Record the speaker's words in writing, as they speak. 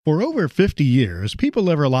For over 50 years, people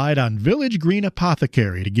have relied on Village Green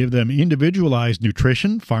Apothecary to give them individualized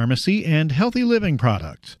nutrition, pharmacy, and healthy living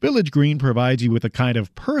products. Village Green provides you with a kind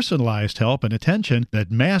of personalized help and attention that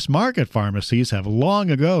mass-market pharmacies have long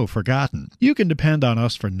ago forgotten. You can depend on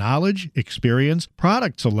us for knowledge, experience,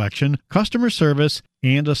 product selection, customer service,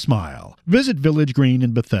 and a smile. Visit Village Green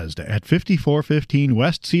in Bethesda at 5415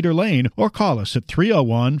 West Cedar Lane or call us at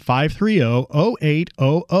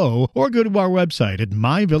 301-530-0800 or go to our website at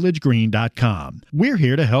myvillagegreen.com. We're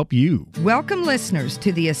here to help you. Welcome, listeners,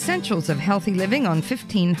 to the Essentials of Healthy Living on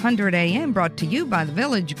 1500 AM, brought to you by the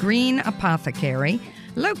Village Green Apothecary,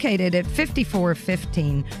 located at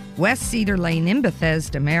 5415 West Cedar Lane in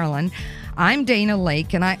Bethesda, Maryland. I'm Dana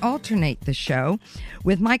Laake, and I alternate the show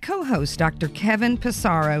with my co-host, Dr. Kevin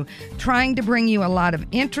Pissarro, trying to bring you a lot of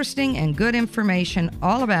interesting and good information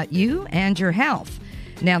all about you and your health.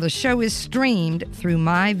 Now, the show is streamed through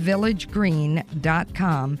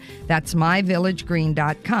myvillagegreen.com. That's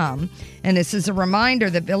myvillagegreen.com. And this is a reminder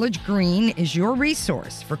that Village Green is your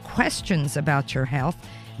resource for questions about your health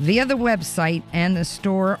via the website and the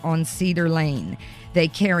store on Cedar Lane. They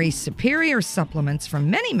carry superior supplements from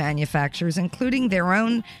many manufacturers, including their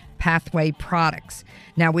own Pathway products.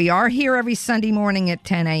 Now, we are here every Sunday morning at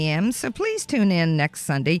 10 a.m., so please tune in next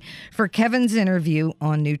Sunday for Kevin's interview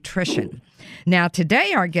on nutrition. Now,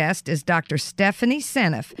 today our guest is Dr. Stephanie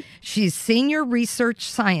Seneff. She's Senior Research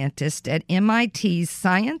Scientist at MIT's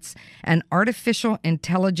Science and Artificial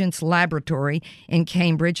Intelligence Laboratory in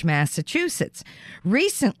Cambridge, Massachusetts.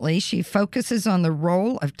 Recently, she focuses on the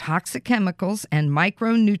role of toxic chemicals and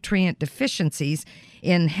micronutrient deficiencies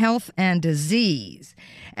in health and disease.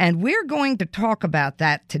 And we're going to talk about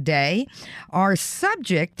that today. Our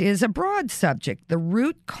subject is a broad subject, the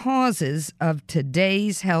root causes of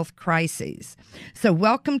today's health crises. So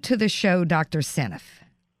welcome to the show, Dr. Seneff.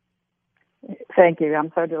 Thank you.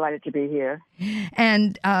 I'm so delighted to be here.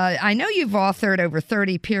 And I know you've authored over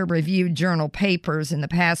 30 peer-reviewed journal papers in the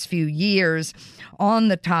past few years on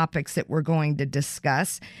the topics that we're going to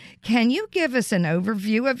discuss. Can you give us an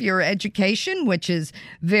overview of your education, which is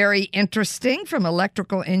very interesting, from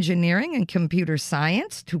electrical engineering and computer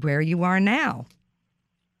science to where you are now?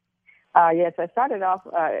 Yes, I started off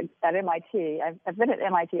at MIT. I've been at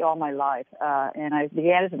MIT all my life, and I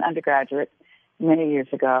began as an undergraduate many years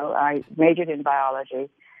ago. I majored in biology.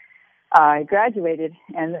 I graduated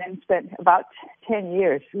and then spent about 10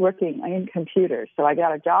 years working in computers. So I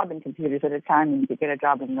got a job in computers at a time when you could get a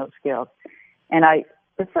job in those skills. And I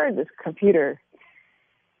preferred this computer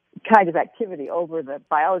kind of activity over the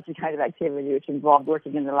biology kind of activity, which involved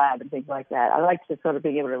working in the lab and things like that. I liked to sort of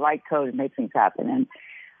being able to write code and make things happen. And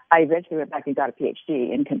I eventually went back and got a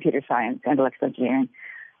PhD in computer science and electrical engineering,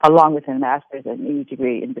 along with a master's and an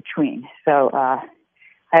degree in between. So I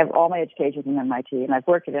have all my education from MIT, and I've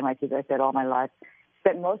worked at MIT, as I said, all my life.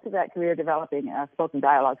 Spent most of that career developing spoken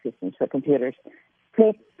dialogue systems for computers,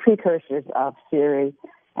 precursors of Siri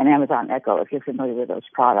and Amazon Echo, if you're familiar with those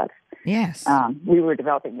products. Yes. We were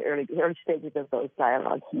developing the early stages of those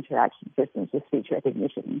dialogue interaction systems with speech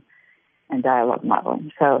recognition and dialogue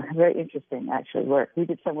modeling. So very interesting, actually, work. We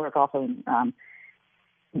did some work also in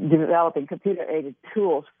developing computer-aided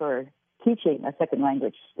tools for teaching a second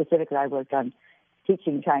language. Specifically, I worked on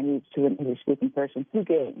teaching Chinese to an English-speaking person through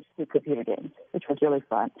computer games, which was really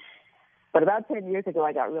fun. But about 10 years ago,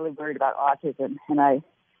 I got really worried about autism, and I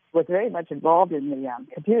was very much involved in the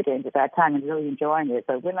computer games at that time and really enjoying it.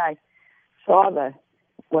 But when I saw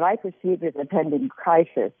what I perceived as a pending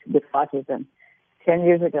crisis with autism 10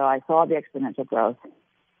 years ago, I saw the exponential growth.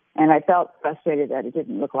 And I felt frustrated that it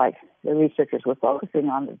didn't look like the researchers were focusing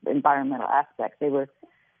on the environmental aspects.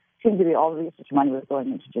 Seemed to be all the research money was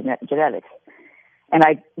going into genetics. And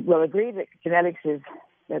I will agree that genetics is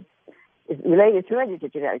related to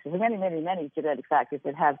genetics. There's many, many, many genetic factors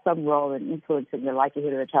that have some role in influencing the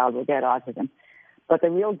likelihood that a child will get autism. But the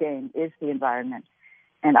real game is the environment.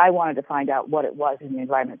 And I wanted to find out what it was in the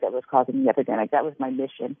environment that was causing the epidemic. That was my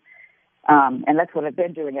mission. And that's what I've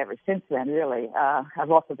been doing ever since then, really.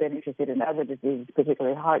 I've also been interested in other diseases,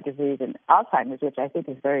 particularly heart disease and Alzheimer's, which I think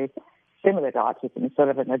is very similar to autism. It's sort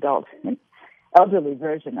of an elderly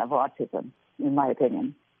version of autism, in my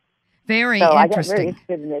opinion. Very interesting. I got interesting. very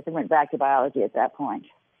interested in this and went back to biology at that point.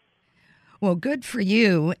 Well, good for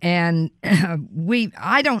you. And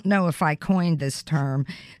I don't know if I coined this term,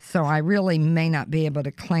 so I really may not be able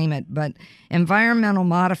to claim it, but environmental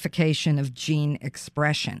modification of gene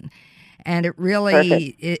expression. And it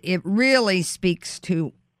really speaks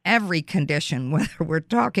to every condition, whether we're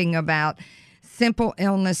talking about simple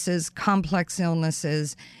illnesses, complex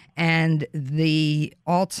illnesses, and the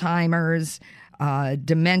Alzheimer's,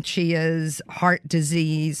 dementias, heart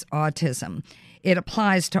disease, autism. It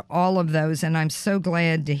applies to all of those, and I'm so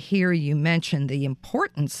glad to hear you mention the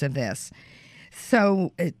importance of this.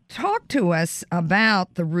 So talk to us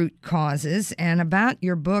about the root causes and about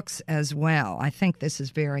your books as well. I think this is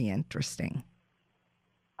very interesting.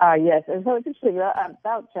 Yes, and so it's actually around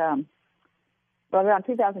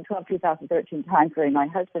 2012, 2013 timeframe, my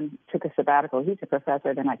husband took a sabbatical. He's a professor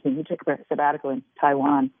at MIT. He took a sabbatical in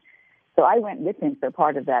Taiwan. So I went with him for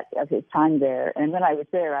part of his time there. And when I was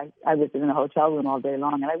there, I was in a hotel room all day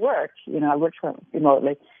long, and I worked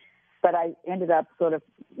remotely. But I ended up sort of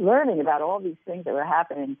learning about all these things that were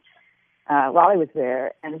happening while I was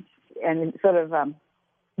there, and sort of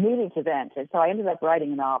needing to vent. And so I ended up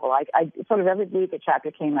writing a novel. I sort of every week a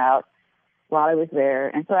chapter came out while I was there.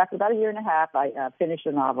 And so after about a year and a half, I finished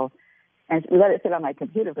the novel and let it sit on my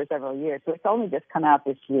computer for several years. So it's only just come out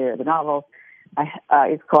this year. The novel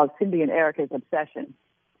is called Cindy and Erica's Obsession.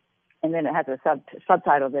 And then it has a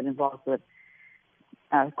subtitle that involves the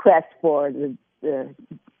quest for the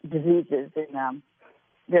diseases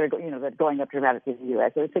that are going up dramatically in the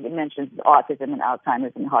U.S. So it mentions autism and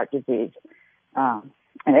Alzheimer's and heart disease and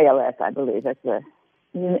ALS, I believe. That's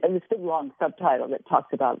this big long subtitle that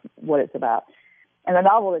talks about what it's about. And the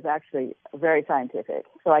novel is actually very scientific.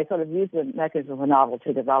 So I sort of used the mechanism of the novel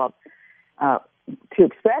to develop, to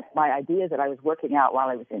express my ideas that I was working out while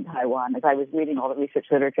I was in Taiwan, as I was reading all the research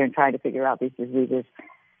literature and trying to figure out these diseases.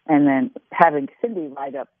 And then having Cindy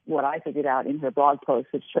write up what I figured out in her blog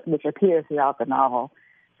posts, which appears throughout the novel.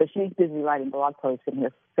 So she's busy writing blog posts in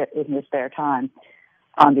her spare time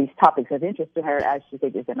on these topics of interest to her as she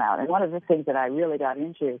figures them out. And one of the things that I really got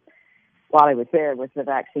into while I was there was the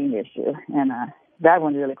vaccine issue. And that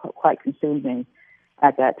one really quite consumed me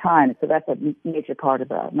at that time. So that's a major part of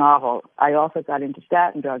the novel. I also got into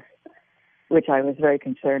statin drugs, which I was very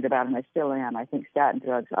concerned about, and I still am. I think statin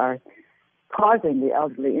drugs are causing the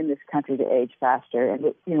elderly in this country to age faster.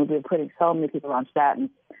 And, we're putting so many people on statins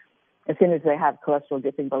as soon as they have cholesterol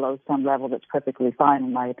dipping below some level that's perfectly fine,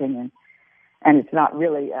 in my opinion. And it's not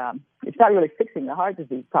really fixing the heart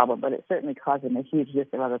disease problem, but it's certainly causing a huge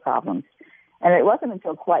list of other problems. And it wasn't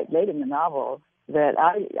until quite late in the novel that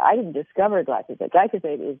I didn't discover glyphosate.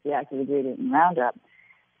 Glyphosate is the active ingredient in Roundup.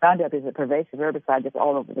 Roundup is a pervasive herbicide that's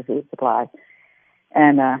all over the food supply.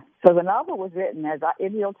 And so the novel was written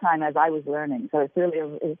in real time as I was learning. So it's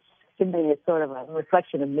really Cindy is sort of a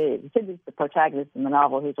reflection of me. Cindy's the protagonist in the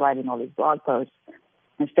novel who's writing all these blog posts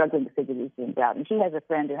and struggling to figure these things out. And she has a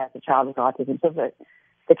friend who has a child with autism, so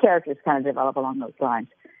the characters kind of develop along those lines.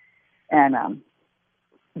 And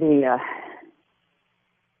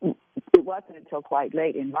it wasn't until quite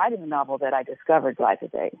late in writing the novel that I discovered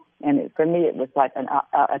glyphosate. And for me, it was like an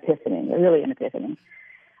epiphany, really an epiphany.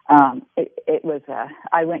 I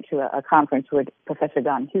went to a conference where Professor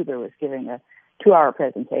Don Huber was giving a 2-hour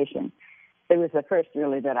presentation. It was the first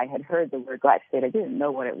really that I had heard the word glyphosate. I didn't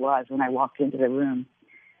know what it was when I walked into the room.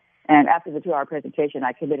 And after the 2-hour presentation,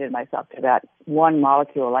 I committed myself to that one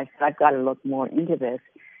molecule. I said, I've got to look more into this.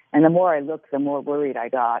 And the more I looked, the more worried I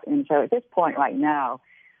got. And so at this point right now,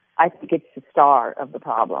 I think it's the star of the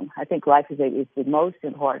problem. I think glyphosate is the most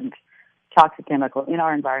important toxic chemical in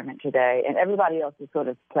our environment today, and everybody else is sort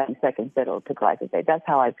of playing second fiddle to glyphosate. That's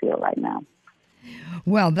how I feel right now.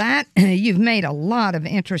 Well, you've made a lot of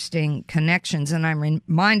interesting connections, and I'm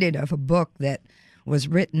reminded of a book that was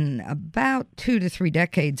written about 2 to 3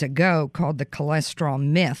 decades ago called The Cholesterol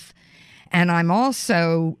Myth. And I'm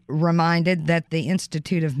also reminded that the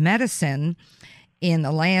Institute of Medicine in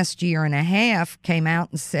the last year and a half came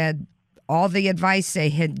out and said all the advice they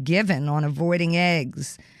had given on avoiding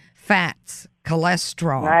eggs, fats,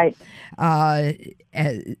 cholesterol, right,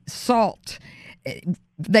 salt,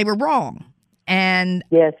 they were wrong. And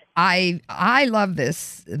yes, I love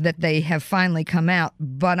this, that they have finally come out,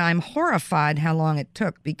 but I'm horrified how long it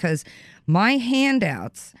took, because my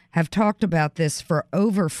handouts have talked about this for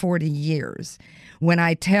over 40 years. When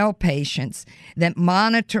I tell patients that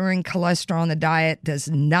monitoring cholesterol in the diet does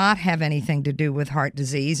not have anything to do with heart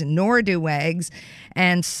disease, nor do eggs,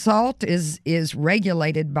 and salt is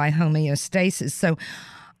regulated by homeostasis. So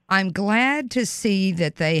I'm glad to see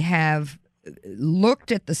that they have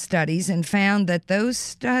looked at the studies and found that those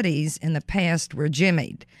studies in the past were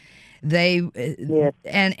jimmied. Yes.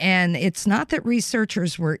 And it's not that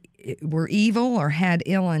researchers were evil or had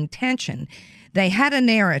ill intention. They had a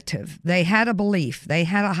narrative, they had a belief, they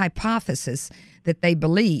had a hypothesis that they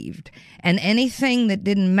believed, and anything that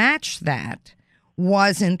didn't match that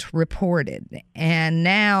wasn't reported. And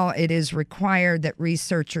now it is required that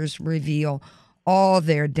researchers reveal all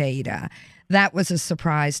their data. That was a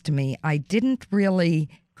surprise to me. I didn't really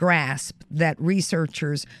grasp that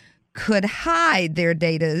researchers could hide their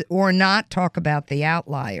data or not talk about the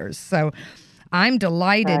outliers. So I'm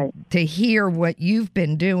delighted to hear what you've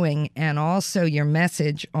been doing and also your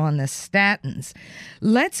message on the statins.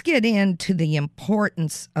 Let's get into the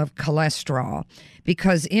importance of cholesterol,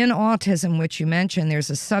 because in autism, which you mentioned, there's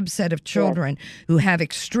a subset of children who have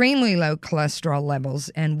extremely low cholesterol levels.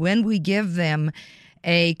 And when we give them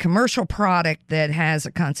a commercial product that has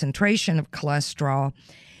a concentration of cholesterol,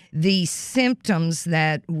 the symptoms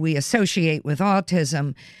that we associate with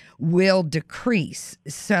autism will decrease.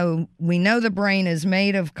 So we know the brain is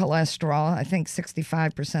made of cholesterol. I think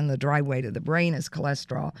 65% of the dry weight of the brain is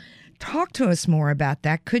cholesterol. Talk to us more about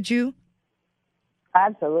that, could you?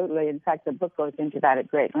 Absolutely. In fact, the book goes into that at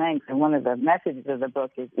great length. And one of the messages of the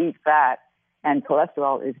book is eat fat and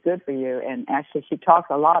cholesterol is good for you. And actually, she talks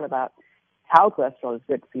a lot about how cholesterol is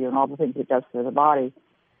good for you and all the things it does for the body.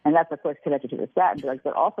 And that's, of course, connected to the statin drugs,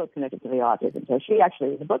 but also connected to the autism. So she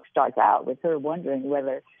actually, the book starts out with her wondering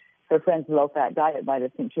whether her friend's low-fat diet might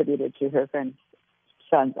have contributed to her friend's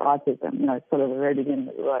son's autism. You know, it's sort of the very beginning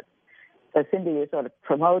of the book. So Cindy is sort of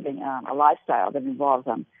promoting a lifestyle that involves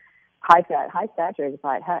high-fat, high-saturated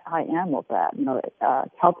fat, high animal fat, you know,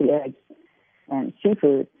 healthy eggs and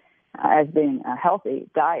seafood as being a healthy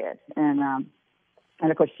diet. And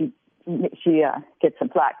of course, she gets some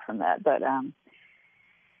flack from that. But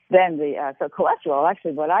then so cholesterol,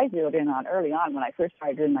 actually what I zeroed in on early on when I first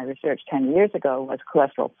started doing my research 10 years ago was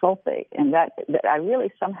cholesterol sulfate. And that I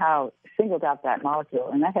really somehow singled out that molecule.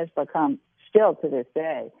 And that has become, still to this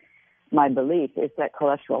day, my belief is that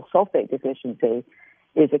cholesterol sulfate deficiency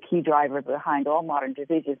is a key driver behind all modern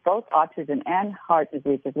diseases, both autism and heart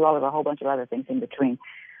disease, as well as a whole bunch of other things in between,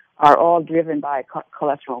 are all driven by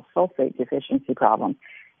cholesterol sulfate deficiency problem.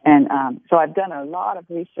 And so I've done a lot of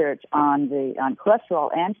research on cholesterol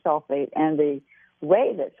and sulfate and the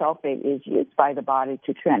way that sulfate is used by the body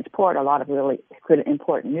to transport a lot of really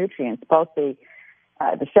important nutrients, both the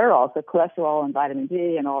sterols, the cholesterol and vitamin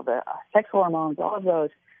D and all the sex hormones, all of those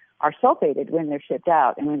are sulfated when they're shipped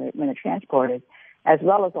out and when they're transported, as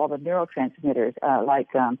well as all the neurotransmitters like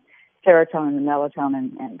serotonin and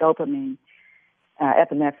melatonin and dopamine,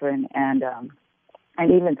 epinephrine, and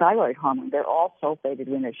even thyroid hormone. They're all sulfated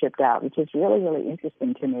when they're shipped out, which is really, really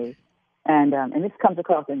interesting to me. And this comes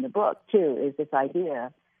across in the book, too, is this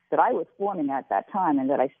idea that I was forming at that time and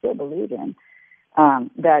that I still believe in,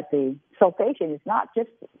 that the sulfation is not just,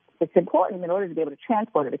 it's important in order to be able to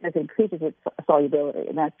transport it because it increases its solubility.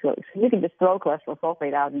 And that's true. So you can just throw cholesterol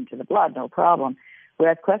sulfate out into the blood, no problem,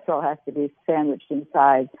 whereas cholesterol has to be sandwiched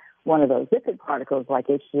inside one of those lipid particles like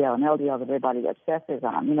HDL and LDL that everybody obsesses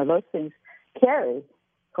on. You know, those things carry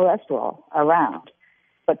cholesterol around.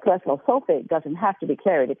 But cholesterol sulfate doesn't have to be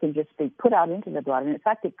carried. It can just be put out into the blood. And in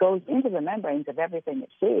fact, it goes into the membranes of everything it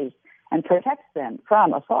sees and protects them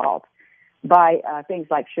from assault by things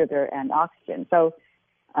like sugar and oxygen. So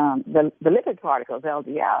the lipid particles,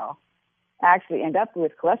 LDL, actually end up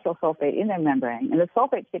with cholesterol sulfate in their membrane. And the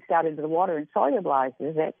sulfate kicks out into the water and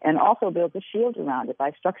solubilizes it and also builds a shield around it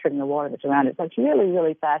by structuring the water that's around it. So it's really,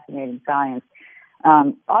 really fascinating science.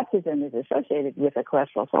 Autism is associated with a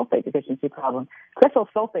cholesterol sulfate deficiency problem. Cholesterol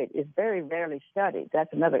sulfate is very rarely studied.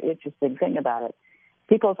 That's another interesting thing about it.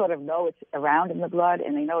 People sort of know it's around in the blood,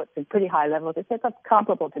 and they know it's in pretty high levels. It's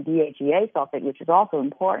comparable to DHEA sulfate, which is also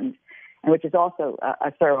important, and which is also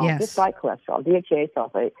a sterol, just like cholesterol. DHEA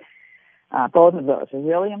sulfate, both of those are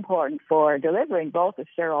really important for delivering both the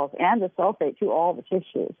sterols and the sulfate to all the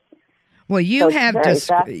tissues. Well, you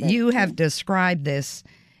have described this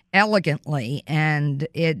elegantly, and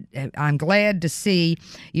I'm glad to see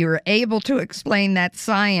you're able to explain that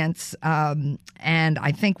science, and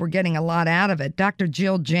I think we're getting a lot out of it. Dr.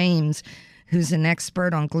 Jill James, who's an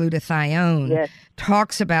expert on glutathione,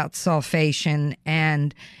 talks about sulfation,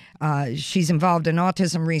 and she's involved in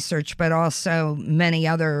autism research, but also many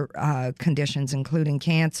other conditions, including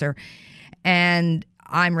cancer. And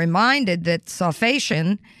I'm reminded that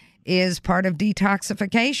sulfation is part of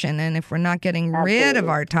detoxification. And if we're not getting rid of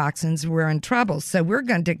our toxins, we're in trouble. So we're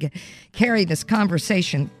going to carry this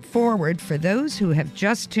conversation forward. For those who have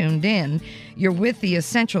just tuned in, you're with the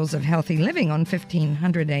Essentials of Healthy Living on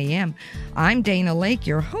 1500 AM. I'm Dana Laake,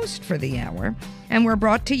 your host for the hour, and we're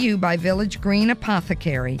brought to you by Village Green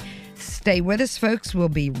Apothecary. Stay with us, folks. We'll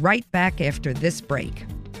be right back after this break.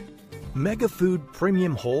 MegaFood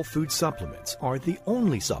Premium Whole Food Supplements are the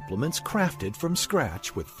only supplements crafted from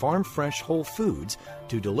scratch with farm-fresh whole foods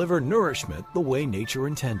to deliver nourishment the way nature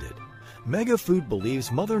intended. Mega Food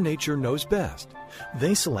believes Mother Nature knows best.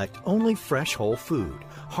 They select only fresh whole food,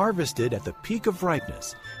 harvested at the peak of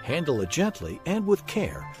ripeness, handle it gently and with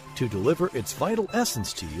care to deliver its vital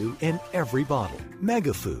essence to you in every bottle.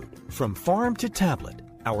 Mega Food, from farm to tablet.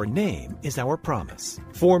 Our name is our promise.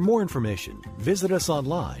 For more information, visit us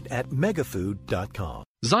online at megafood.com.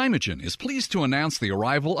 Zymogen is pleased to announce the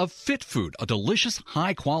arrival of Fit Food, a delicious,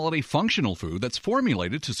 high-quality functional food that's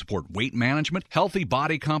formulated to support weight management, healthy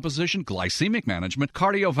body composition, glycemic management,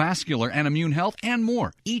 cardiovascular and immune health, and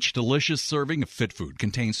more. Each delicious serving of Fit Food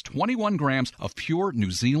contains 21 grams of pure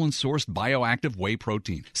New Zealand-sourced bioactive whey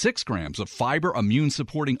protein, 6 grams of fiber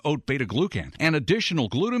immune-supporting oat beta-glucan, and additional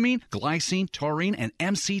glutamine, glycine, taurine, and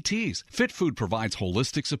MCTs. Fit Food provides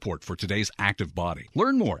holistic support for today's active body.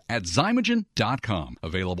 Learn more at Zymogen.com.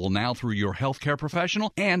 Available now through your healthcare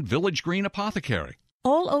professional and Village Green Apothecary.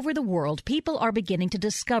 All over the world, people are beginning to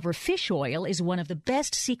discover fish oil is one of the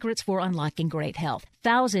best secrets for unlocking great health.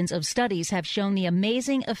 Thousands of studies have shown the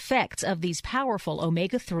amazing effects of these powerful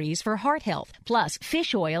omega-3s for heart health. Plus,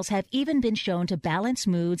 fish oils have even been shown to balance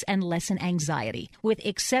moods and lessen anxiety. With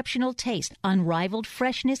exceptional taste, unrivaled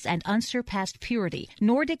freshness, and unsurpassed purity,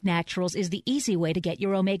 Nordic Naturals is the easy way to get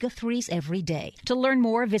your omega-3s every day. To learn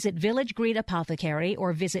more, visit Village Green Apothecary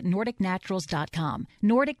or visit NordicNaturals.com.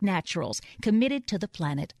 Nordic Naturals, committed to the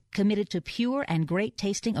planet, committed to pure and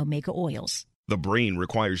great-tasting omega oils. The brain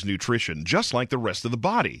requires nutrition just like the rest of the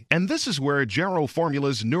body, and this is where Jarrow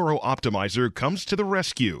Formula's Neuro Optimizer comes to the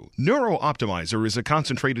rescue. Neuro Optimizer is a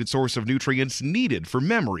concentrated source of nutrients needed for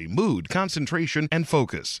memory, mood, concentration, and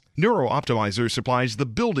focus. Neuro Optimizer supplies the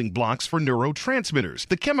building blocks for neurotransmitters,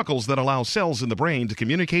 the chemicals that allow cells in the brain to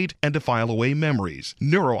communicate and to file away memories.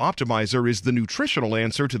 Neuro Optimizer is the nutritional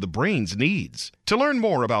answer to the brain's needs. To learn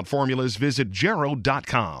more about formulas, visit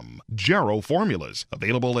Jarrow.com. Jarrow Formulas,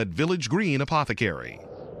 available at Village Green Apothecary.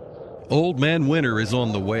 Old Man Winter is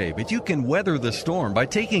on the way, but you can weather the storm by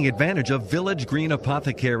taking advantage of Village Green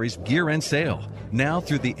Apothecary's year-end sale. Now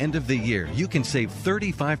through the end of the year, you can save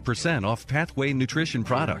 35% off Pathway Nutrition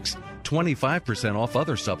products, 25% off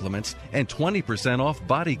other supplements, and 20% off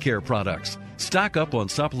body care products. Stock up on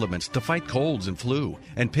supplements to fight colds and flu,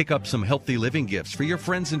 and pick up some healthy living gifts for your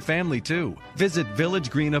friends and family too. Visit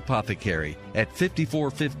Village Green Apothecary at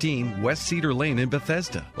 5415 West Cedar Lane in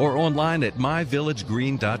Bethesda, or online at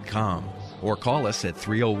myvillagegreen.com, or call us at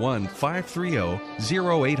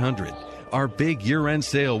 301-530-0800. Our big year-end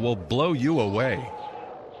sale will blow you away.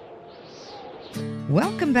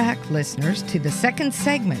 Welcome back, listeners, to the second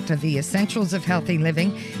segment of the Essentials of Healthy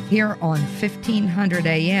Living here on 1500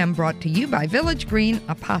 AM, brought to you by Village Green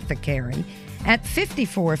Apothecary at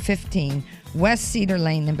 5415 West Cedar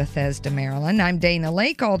Lane in Bethesda, Maryland. I'm Dana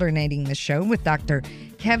Lake, alternating the show with Dr.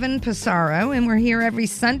 Kevin Pissarro, and we're here every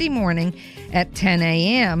Sunday morning at 10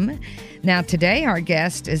 a.m. Now, today, our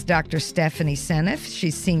guest is Dr. Stephanie Seneff.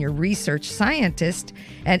 She's Senior Research Scientist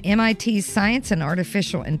at MIT's Science and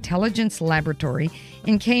Artificial Intelligence Laboratory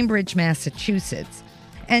in Cambridge, Massachusetts.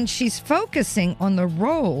 And she's focusing on the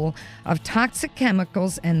role of toxic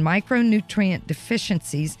chemicals and micronutrient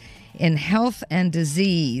deficiencies in health and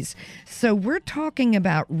disease. So we're talking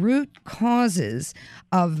about root causes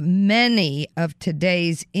of many of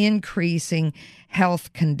today's increasing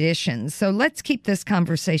health conditions. So let's keep this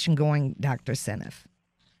conversation going, Dr. Seneff.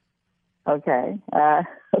 Okay.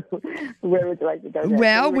 Where would you like to go next?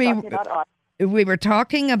 Well, we were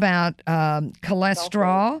talking about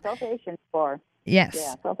cholesterol. Sulfation for... Yes.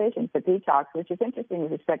 Yeah, sulfation for detox, which is interesting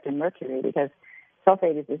with respect to mercury, because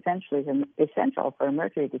sulfate is essentially essential for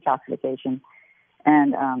mercury detoxification,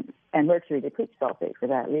 and mercury depletes sulfate for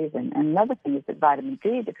that reason. And another thing is that vitamin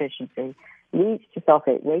D deficiency leads to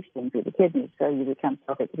sulfate wasting through the kidneys, so you become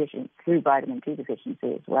sulfate deficient through vitamin D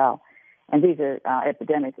deficiency as well. And these are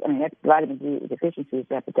epidemics. I mean, vitamin D deficiency is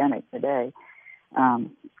epidemic today,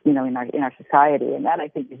 in our society, and that I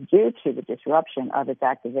think is due to the disruption of its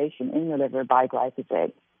activation in your liver by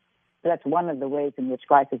glyphosate. So that's one of the ways in which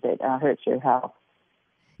glyphosate hurts your health.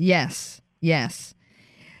 Yes.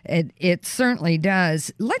 It certainly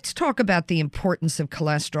does. Let's talk about the importance of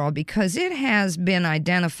cholesterol, because it has been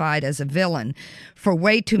identified as a villain for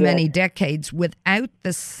way too many decades without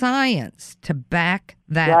the science to back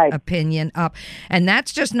that opinion up. And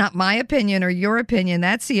that's just not my opinion or your opinion.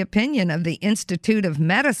 That's the opinion of the Institute of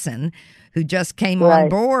Medicine, who just came on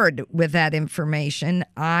board with that information,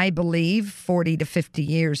 I believe 40 to 50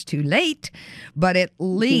 years too late, but at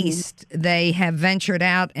least they have ventured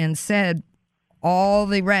out and said all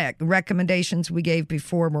the recommendations we gave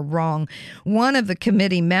before were wrong. One of the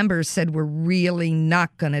committee members said, we're really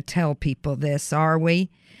not going to tell people this, are we?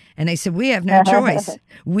 And they said, we have no choice.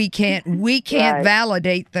 We can't Right.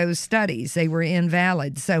 validate those studies. They were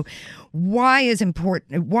invalid. So why is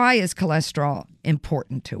cholesterol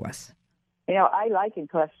important to us? I liken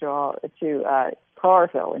cholesterol to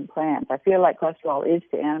chlorophyll in plants. I feel like cholesterol is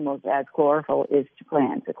to animals as chlorophyll is to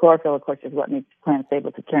plants. The chlorophyll, of course, is what makes plants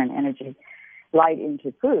able to turn energy, light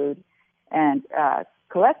into food. And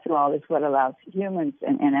cholesterol is what allows humans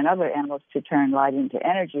and other animals to turn light into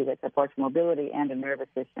energy that supports mobility and a nervous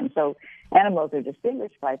system. So animals are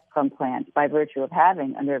distinguished from plants by virtue of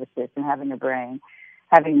having a nervous system, having a brain,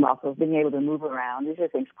 having muscles, being able to move around. These are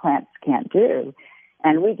things plants can't do.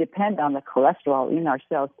 And we depend on the cholesterol in our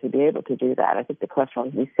cells to be able to do that. I think the cholesterol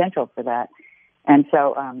is essential for that. And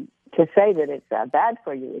so to say that it's bad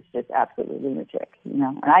for you is just absolutely lunatic,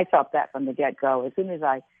 And I felt that from the get-go. As soon as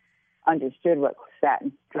I understood what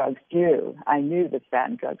statin drugs do, I knew that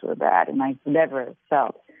statin drugs were bad, and I never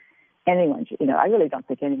felt anyone should, I really don't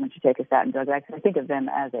think anyone should take a statin drug. I think of them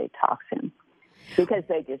as a toxin because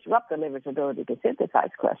they disrupt the liver's ability to synthesize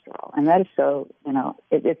cholesterol, and that is so,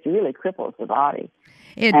 it really cripples the body.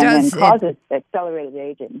 It and does. Causes accelerated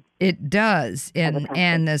aging. It does. And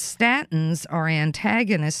the statins are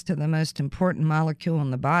antagonists to the most important molecule in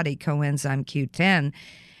the body, coenzyme Q10.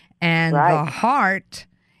 And the heart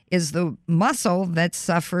is the muscle that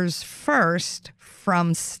suffers first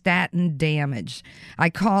from statin damage. I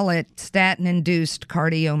call it statin-induced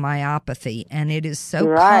cardiomyopathy, and it is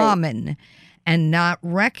so common and not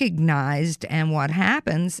recognized. And what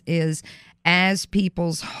happens is as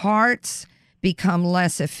people's hearts become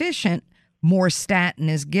less efficient, more statin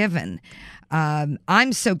is given.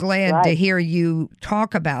 I'm so glad to hear you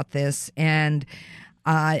talk about this, and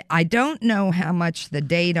I don't know how much the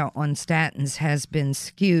data on statins has been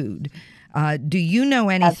skewed. Do you know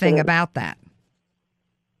anything about that?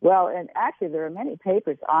 Well, and actually there are many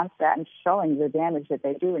papers on statins showing the damage that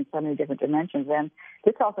they do in so many different dimensions, and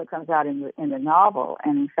this also comes out in the novel.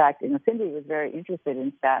 And in fact, Cindy was very interested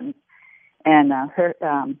in statins, and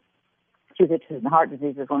she was interested in heart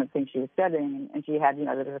disease was one of the things she was studying, and she had,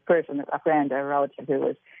 there was a friend, a relative who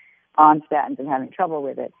was on statins and having trouble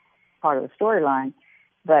with it, part of the storyline.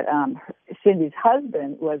 But Cindy's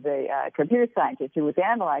husband was a computer scientist who was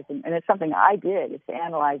analyzing, and it's something I did, is to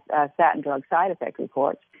analyze statin drug side effect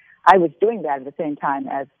reports. I was doing that at the same time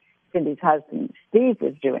as Cindy's husband, Steve,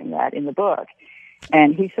 was doing that in the book.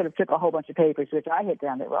 And he sort of took a whole bunch of papers, which I had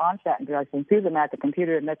done, that were on statin drugs, and threw them at the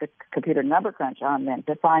computer and let the computer number crunch on them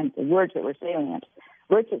to find the words that were salient,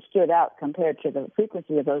 words that stood out compared to the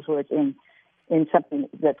frequency of those words in something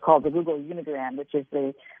that's called the Google Unigram, which is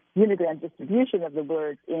the unigram distribution of the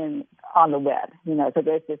words on the web. So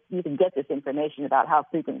there's this, you can get this information about how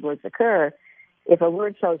frequent words occur. If a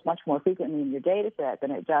word shows much more frequently in your data set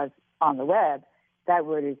than it does on the web, that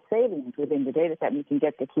word is salient within the data set, and you can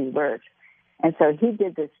get the key words. And so he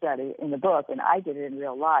did this study in the book, and I did it in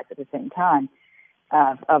real life at the same time,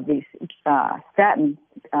 of these statin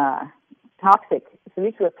toxic. So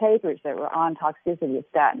these were papers that were on toxicity of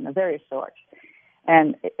statin of various sorts.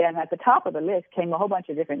 And at the top of the list came a whole bunch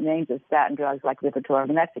of different names of statin drugs like Lipitor,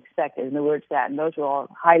 and that's expected. And the word statin, those were all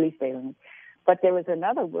highly salient. But there was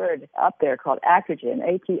another word up there called Atrogen,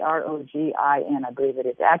 Atrogin, I believe it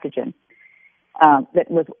is, Atrogen.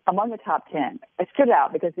 That was among the top 10. It stood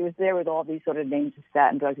out because it was there with all these sort of names of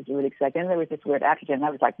statin drugs that you would expect. And there was this word Atrogen, and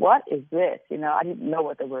I was like, what is this? I didn't know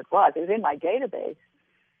what the word was. It was in my database,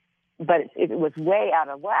 but it was way out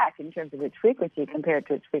of whack in terms of its frequency compared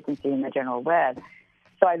to its frequency in the general web.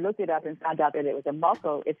 So I looked it up and found out that it was a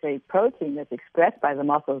muscle. It's a protein that's expressed by the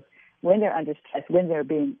muscles when they're under stress, when they're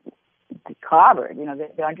being clobbered,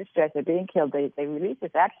 they're under stress, they're being killed, they release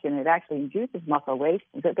this action, it actually induces muscle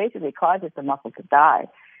wasting. So it basically causes the muscle to die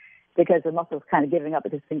because the muscle's kind of giving up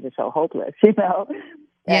because things are so hopeless, And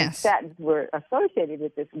Yes. statins were associated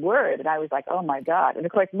with this word, and I was like, oh my God. And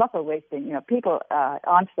of course, muscle wasting, people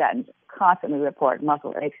on statins constantly report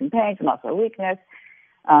muscle aches and pains, muscle weakness.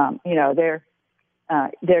 They're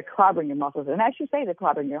clobbering your muscles, and I should say they're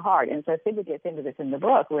clobbering your heart. And so Cindy gets into this in the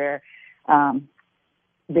book where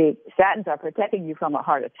the statins are protecting you from a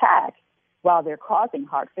heart attack while they're causing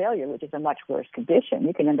heart failure, which is a much worse condition.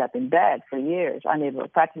 You can end up in bed for years,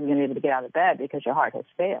 practically unable to get out of bed because your heart has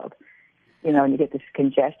failed. And you get this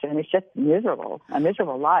congestion. It's just a miserable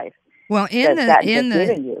life. Well, in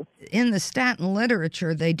the statin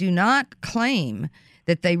literature, they do not claim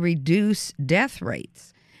that they reduce death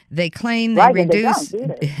rates. They claim they reduce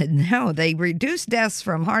they reduce deaths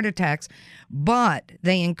from heart attacks, but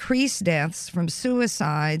they increase deaths from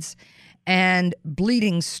suicides and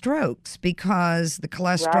bleeding strokes because the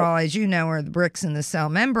cholesterol, as you know, are the bricks in the cell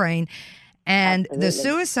membrane, And Absolutely. the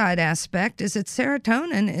suicide aspect is that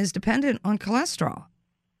serotonin is dependent on cholesterol.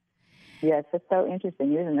 Yes, it's so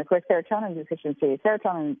interesting, isn't it? Of course, serotonin deficiency,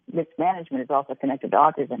 serotonin mismanagement is also connected to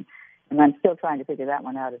autism, and I'm still trying to figure that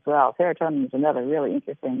one out as well. Serotonin is another really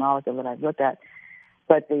interesting molecule that I've looked at,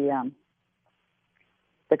 but the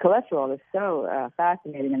cholesterol is so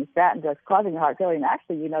fascinating, and the statins are causing heart failure. And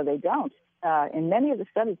actually, they don't. In many of the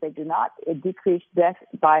studies, they do not decrease death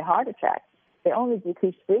by heart attack. They only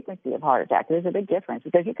decrease frequency of heart attack. There's a big difference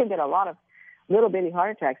because you can get a lot of little bitty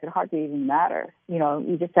heart attacks that hardly even matter.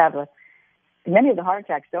 You just have many of the heart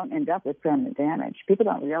attacks don't end up with permanent damage. People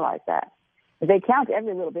don't realize that. They count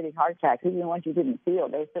every little bitty heart attack, even the ones you didn't feel.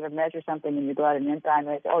 They sort of measure something in your blood, and enzyme, and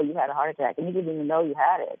they say, oh, you had a heart attack, and you didn't even know you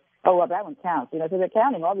had it. Oh, well, that one counts. So they're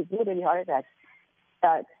counting all these little bitty heart attacks.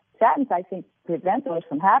 Statins, I think, prevent those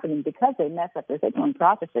from happening because they mess up the signaling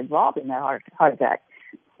process involved in that heart attack.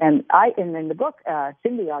 And in the book,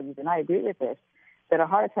 Cindy argues, and I agree with this, that a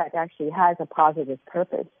heart attack actually has a positive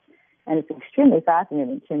purpose. And it's extremely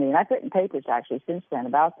fascinating to me. And I've written papers, actually, since then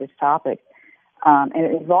about this topic. And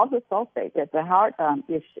it involves with sulfate, that the heart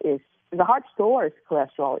the heart stores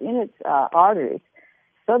cholesterol in its arteries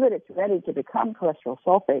so that it's ready to become cholesterol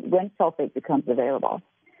sulfate when sulfate becomes available.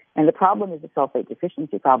 And the problem is the sulfate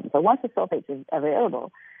deficiency problem. So once the sulfate is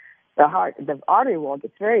available, the artery wall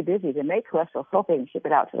gets very busy to make cholesterol sulfate and ship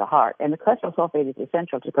it out to the heart. And the cholesterol sulfate is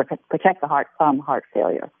essential to protect the heart from heart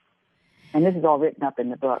failure. And this is all written up in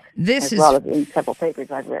the book, as well as in several papers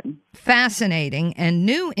I've written. Fascinating and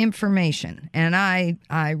new information. And I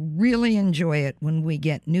really enjoy it when we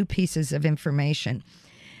get new pieces of information.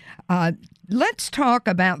 Let's talk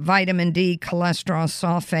about vitamin D, cholesterol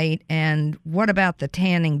sulfate, and what about the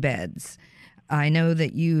tanning beds? I know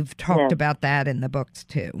that you've talked about that in the books,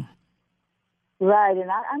 too. Right, and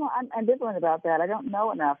I'm ambivalent about that. I don't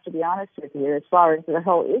know enough, to be honest with you, as far as the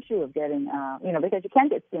whole issue of getting, because you can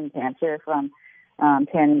get skin cancer from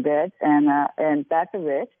tanning beds, and that's a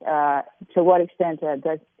risk. To what extent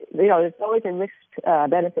there's always a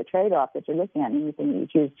risk-benefit trade-off that you're looking at in anything that you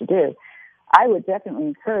choose to do. I would definitely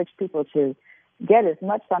encourage people to get as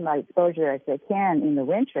much sunlight exposure as they can in the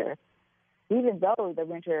winter, even though the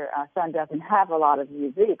winter sun doesn't have a lot of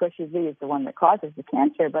UV. Of course, UV is the one that causes the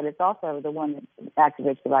cancer, but it's also the one that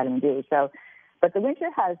activates the vitamin D. But the winter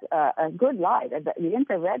has a good light. The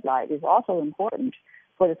infrared light is also important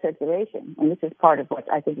for the circulation, and this is part of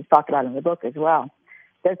what I think is talked about in the book as well.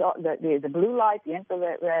 There's the blue light, the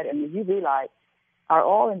infrared, and the UV light are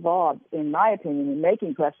all involved, in my opinion, in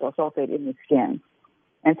making cholesterol sulfate in the skin.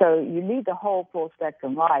 And so you need the whole full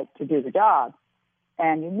spectrum light to do the job.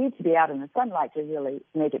 And you need to be out in the sunlight to really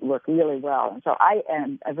make it work really well. And so I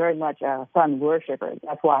am very much a sun worshiper.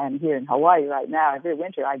 That's why I'm here in Hawaii right now. Every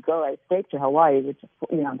winter I escape to Hawaii, which is,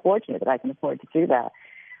 I'm fortunate that I can afford to do that.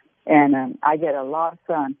 And I get a lot of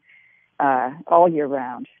sun all year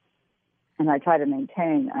round. And I try to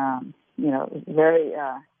maintain, very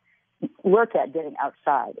work at getting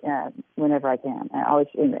outside whenever I can.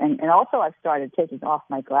 And also I've started taking off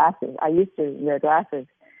my glasses. I used to wear glasses.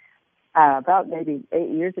 About maybe 8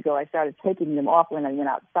 years ago, I started taking them off when I went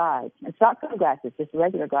outside. It's not sunglasses, just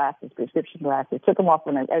regular glasses, prescription glasses. Took them off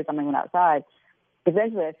every time I went outside.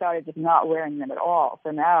 Eventually, I started just not wearing them at all.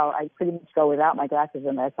 So now I pretty much go without my glasses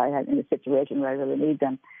unless I had in a situation where I really need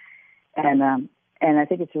them. And I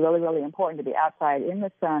think it's really, really important to be outside in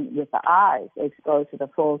the sun with the eyes exposed to the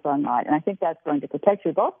full sunlight. And I think that's going to protect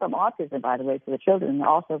you both from autism, by the way, for the children, and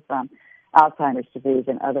also from Alzheimer's disease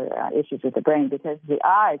and other issues with the brain, because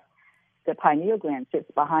the pineal gland sits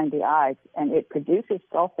behind the eyes, and it produces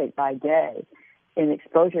sulfate by day in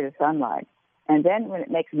exposure to sunlight. And then when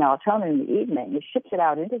it makes melatonin in the evening, it ships it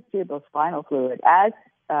out into cerebral spinal fluid as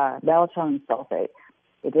melatonin sulfate.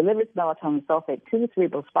 It delivers melatonin sulfate to the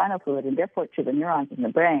cerebral spinal fluid and therefore to the neurons in the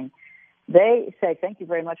brain. They say, thank you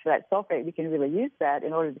very much for that sulfate. We can really use that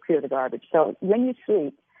in order to clear the garbage. So when you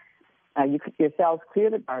sleep, your cells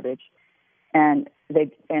clear the garbage, and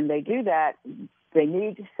they do that. They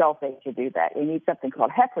need sulfate to do that. They need something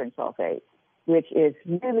called heparin sulfate, which is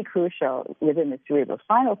really crucial within the cerebral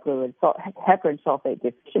spinal fluid. So heparin sulfate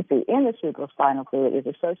deficiency in the cerebral spinal fluid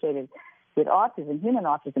is associated with autism, human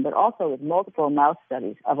autism, but also with multiple mouse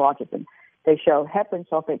studies of autism. They show heparin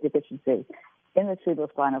sulfate deficiency in the cerebral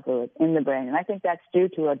spinal fluid in the brain. And I think that's due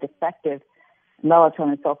to a defective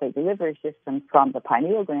melatonin sulfate delivery system from the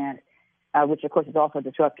pineal gland, which, of course, is also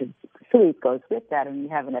disrupted sleep, goes with that, and you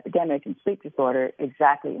have an epidemic in sleep disorder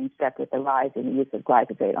exactly in step with the rise in the use of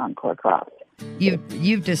glyphosate on core crops.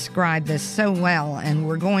 You've described this so well, and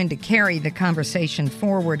we're going to carry the conversation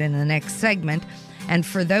forward in the next segment. And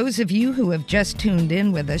for those of you who have just tuned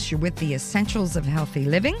in with us, you're with the Essentials of Healthy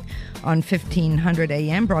Living on 1500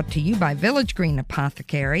 AM, brought to you by Village Green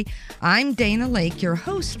Apothecary. I'm Dana Lake, your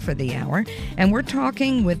host for the hour, and we're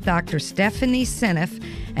talking with Dr. Stephanie Seneff,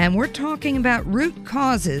 and we're talking about root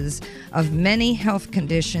causes of many health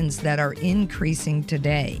conditions that are increasing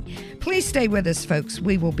today. Please stay with us, folks.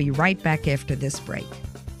 We will be right back after this break.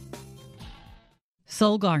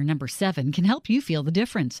 Solgar number 7 can help you feel the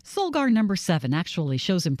difference. Solgar number 7 actually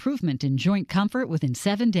shows improvement in joint comfort within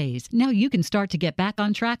 7 days. Now you can start to get back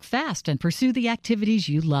on track fast and pursue the activities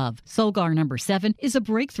you love. Solgar number 7 is a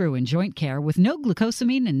breakthrough in joint care with no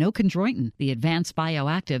glucosamine and no chondroitin. The advanced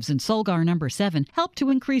bioactives in Solgar number 7 help to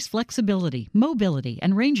increase flexibility, mobility,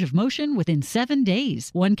 and range of motion within 7 days.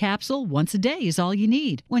 One capsule once a day is all you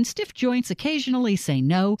need. When stiff joints occasionally say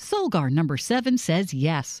no, Solgar number 7 says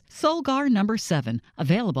yes. Solgar number 7.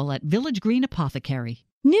 Available at Village Green Apothecary.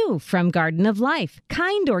 New from Garden of Life,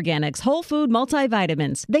 Kind Organics Whole Food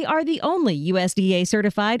Multivitamins. They are the only USDA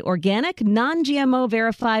certified, organic, non-GMO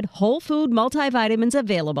verified whole food multivitamins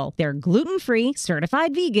available. They're gluten-free,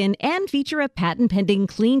 certified vegan, and feature a patent-pending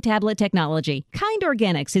clean tablet technology. Kind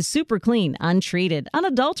Organics is super clean, untreated,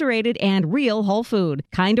 unadulterated, and real whole food.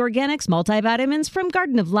 Kind Organics multivitamins from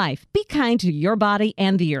Garden of Life. Be kind to your body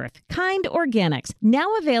and the earth. Kind Organics,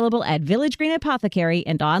 now available at Village Green Apothecary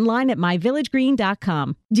and online at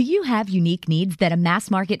myvillagegreen.com. Do you have unique needs that a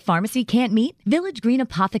mass market pharmacy can't meet? Village Green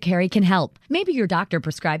Apothecary can help. Maybe your doctor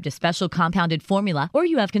prescribed a special compounded formula, or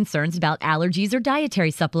you have concerns about allergies or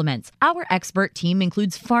dietary supplements. Our expert team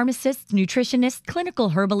includes pharmacists, nutritionists, clinical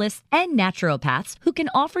herbalists, and naturopaths who can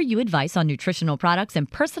offer you advice on nutritional products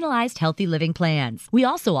and personalized healthy living plans. We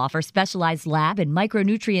also offer specialized lab and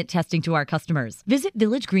micronutrient testing to our customers. Visit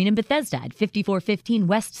Village Green in Bethesda at 5415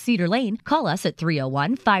 West Cedar Lane. Call us at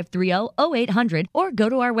 301-530-0800 or go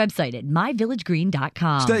to our website at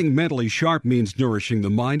myvillagegreen.com. Staying mentally sharp means nourishing the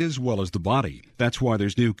mind as well as the body. That's why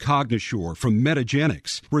there's new Cognisure from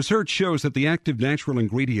Metagenics. Research shows that the active natural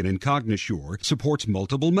ingredient in Cognisure supports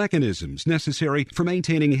multiple mechanisms necessary for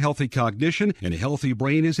maintaining healthy cognition and a healthy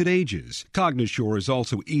brain as it ages. Cognisure is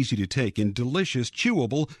also easy to take in delicious,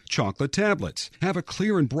 chewable chocolate tablets. Have a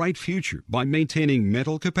clear and bright future by maintaining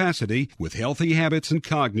mental capacity with healthy habits and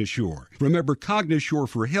Cognisure. Remember Cognisure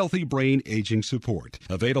for healthy brain aging support.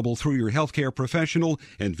 Available through your healthcare professional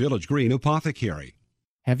and Village Green Apothecary.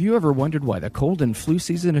 Have you ever wondered why the cold and flu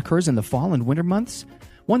season occurs in the fall and winter months?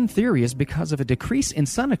 One theory is because of a decrease in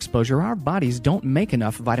sun exposure, our bodies don't make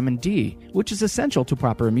enough vitamin D, which is essential to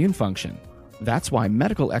proper immune function. That's why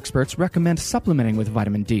medical experts recommend supplementing with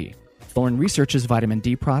vitamin D. Thorne Research's vitamin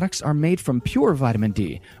D products are made from pure vitamin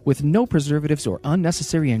D, with no preservatives or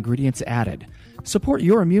unnecessary ingredients added. Support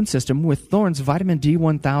your immune system with Thorne's vitamin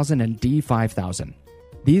D1000 and D5000.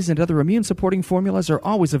 These and other immune-supporting formulas are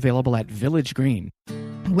always available at Village Green.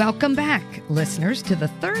 Welcome back, listeners, to the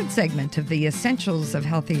third segment of the Essentials of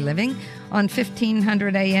Healthy Living on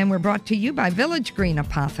 1500 AM. We're brought to you by Village Green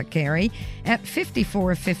Apothecary at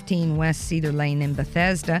 5415 West Cedar Lane in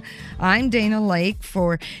Bethesda. I'm Dana Lake,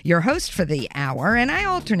 for your host for the hour, and I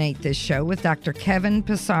alternate this show with Dr. Kevin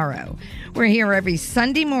Pissarro. We're here every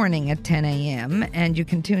Sunday morning at 10 a.m., and you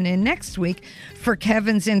can tune in next week for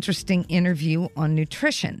Kevin's interesting interview on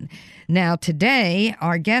nutrition. Now, today,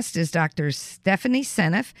 our guest is Dr. Stephanie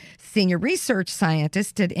Seneff, Senior Research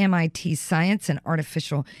Scientist at MIT Science and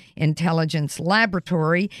Artificial Intelligence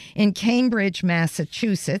Laboratory in Cambridge,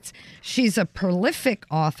 Massachusetts. She's a prolific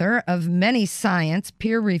author of many science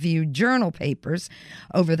peer-reviewed journal papers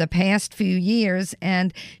over the past few years,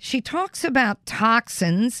 and she talks about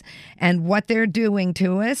toxins and what they're doing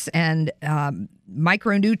to us and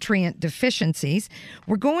micronutrient deficiencies.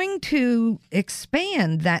 We're going to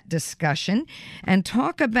expand that discussion and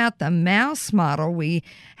talk about the mouse model we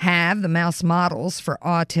have, the mouse models for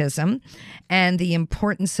autism, and the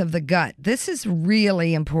importance of the gut. This is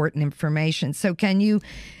really important information. So can you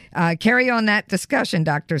carry on that discussion,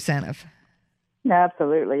 Dr. Seneff?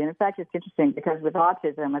 Absolutely. And in fact, it's interesting because with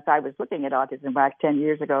autism, as I was looking at autism back 10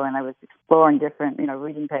 years ago, and I was exploring different,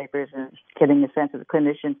 reading papers and getting a sense of the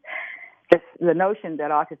clinicians, the notion that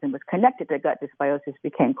autism was connected to gut dysbiosis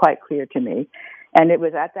became quite clear to me. And it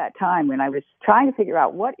was at that time when I was trying to figure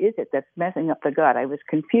out what is it that's messing up the gut. I was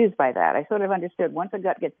confused by that. I sort of understood once the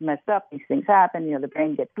gut gets messed up, these things happen. The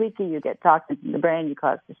brain gets leaky, you get toxins in the brain, you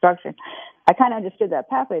cause destruction. I kind of understood that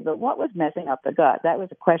pathway, but what was messing up the gut? That was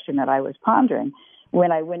a question that I was pondering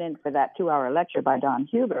when I went in for that 2-hour lecture by Don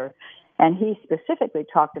Huber. And he specifically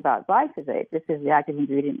talked about glyphosate. This is the active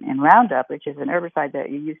ingredient in Roundup, which is an herbicide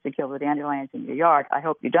that you use to kill the dandelions in your yard. I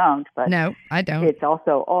hope you don't, but no, I don't. It's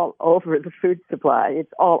also all over the food supply.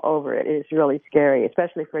 It's all over it. It's really scary,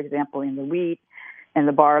 especially, for example, in the wheat and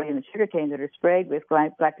the barley and the sugarcane that are sprayed with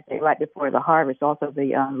glyphosate right before the harvest. Also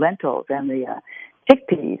the lentils and the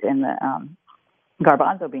chickpeas and the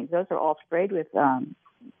garbanzo beans. Those are all sprayed with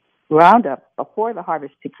Roundup before the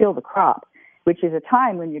harvest to kill the crop, which is a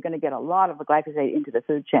time when you're going to get a lot of the glyphosate into the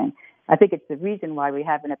food chain. I think it's the reason why we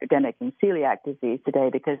have an epidemic in celiac disease today,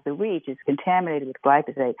 because the wheat is contaminated with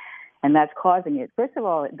glyphosate, and that's causing it, first of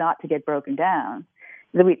all, not to get broken down.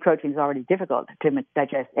 The wheat protein is already difficult to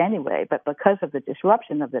digest anyway, but because of the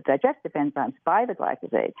disruption of the digestive enzymes by the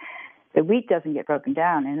glyphosate, the wheat doesn't get broken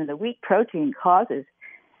down, and then the wheat protein causes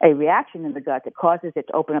a reaction in the gut that causes it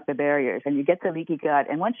to open up the barriers, and you get the leaky gut.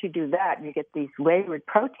 And once you do that, you get these wayward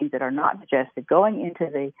proteins that are not digested going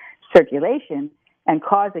into the circulation and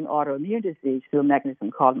causing autoimmune disease through a mechanism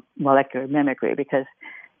called molecular mimicry, because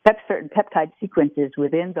certain peptide sequences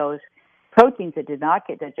within those proteins that did not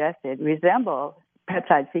get digested resemble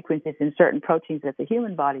peptide sequences in certain proteins that the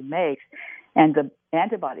human body makes, and the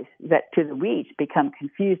antibodies that to the wheat become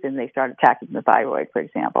confused and they start attacking the thyroid, for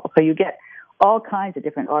example. So you get all kinds of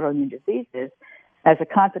different autoimmune diseases as a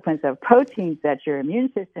consequence of proteins that your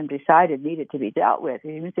immune system decided needed to be dealt with. The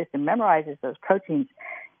immune system memorizes those proteins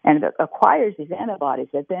and it acquires these antibodies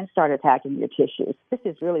that then start attacking your tissues. This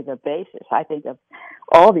is really the basis, I think, of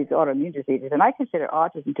all these autoimmune diseases. And I consider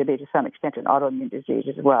autism to be, to some extent, an autoimmune disease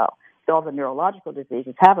as well. So all the neurological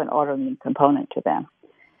diseases have an autoimmune component to them.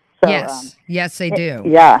 So, yes, they do.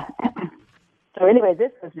 Yeah. So anyway,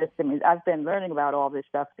 this was just, I've been learning about all this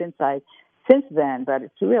stuff since then, but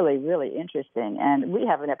it's really, really interesting. And we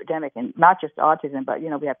have an epidemic in not just autism, but,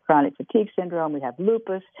 we have chronic fatigue syndrome, we have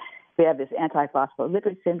lupus, we have this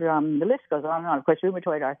antiphospholipid syndrome, the list goes on and on. Of course,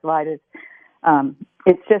 rheumatoid arthritis.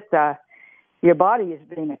 It's just your body is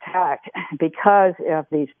being attacked because of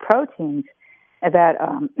these proteins that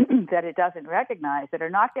that it doesn't recognize, that are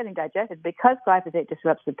not getting digested because glyphosate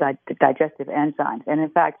disrupts the digestive enzymes. And in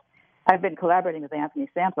fact, I've been collaborating with Anthony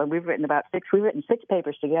Sampler. We've written 6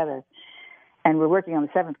 papers together. And we're working on the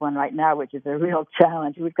 7th one right now, which is a real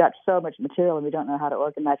challenge. We've got so much material, and we don't know how to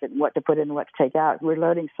organize it and what to put in and what to take out. We're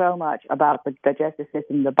learning so much about the digestive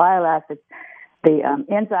system, the bile acids, the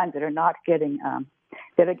enzymes that are not getting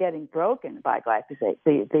that are getting broken by glyphosate.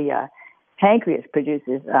 The pancreas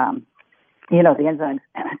produces, the enzymes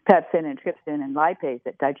pepsin and trypsin and lipase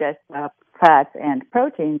that digest fats and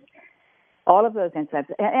proteins. All of those enzymes.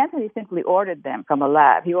 Anthony simply ordered them from a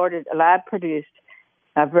lab. He ordered lab-produced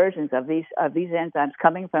versions of these enzymes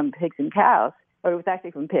coming from pigs and cows, or it was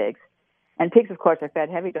actually from pigs. And pigs, of course, are fed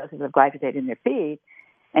heavy doses of glyphosate in their feed.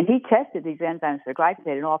 And he tested these enzymes for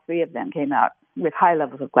glyphosate, and all 3 of them came out with high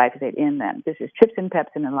levels of glyphosate in them. This is trypsin,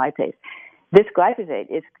 pepsin, and lipase. This glyphosate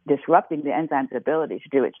is disrupting the enzyme's ability to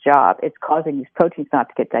do its job. It's causing these proteins not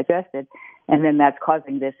to get digested, and then that's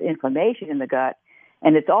causing this inflammation in the gut.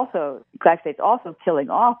 And glyphosate's also killing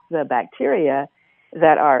off the bacteria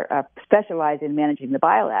that are specialized in managing the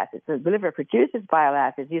bile acids. So the liver produces bile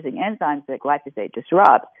acids using enzymes that glyphosate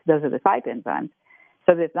disrupts. Those are the CYP enzymes.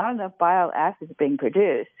 So there's not enough bile acids being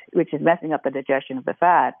produced, which is messing up the digestion of the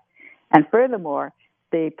fat. And furthermore,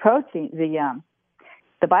 the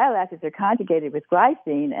bile acids are conjugated with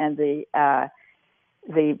glycine, and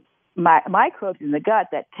the microbes in the gut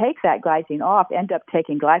that take that glycine off end up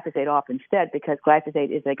taking glyphosate off instead, because glyphosate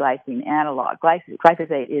is a glycine analog.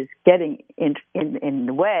 Glyphosate is getting in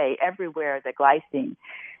the way everywhere that glycine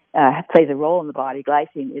plays a role in the body.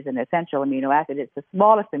 Glycine is an essential amino acid. It's the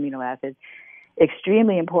smallest amino acid,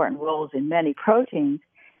 extremely important roles in many proteins.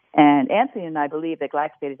 And Anthony and I believe that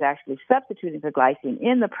glyphosate is actually substituting for glycine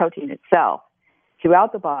in the protein itself.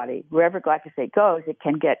 Throughout the body, wherever glyphosate goes, it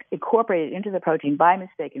can get incorporated into the protein by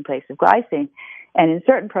mistake in place of glycine. And in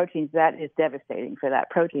certain proteins, that is devastating for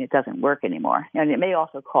that protein. It doesn't work anymore. And it may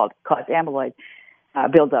also cause amyloid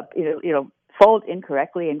buildup, fold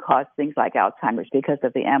incorrectly and cause things like Alzheimer's because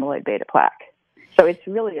of the amyloid beta plaque. So it's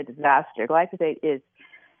really a disaster. Glyphosate is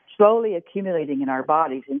slowly accumulating in our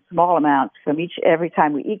bodies in small amounts every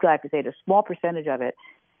time we eat glyphosate. A small percentage of it,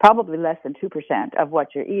 probably less than 2% of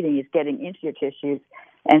what you're eating, is getting into your tissues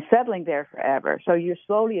and settling there forever. So you're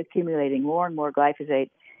slowly accumulating more and more glyphosate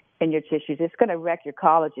in your tissues. It's going to wreck your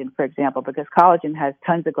collagen, for example, because collagen has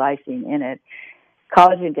tons of glycine in it.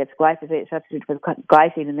 Collagen gets glyphosate substituted for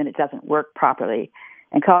glycine, and then it doesn't work properly.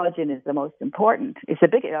 And collagen is the most important. It's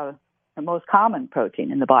the most common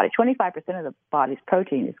protein in the body. 25% of the body's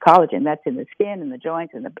protein is collagen. That's in the skin, in the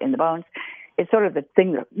joints, in the bones. It's sort of the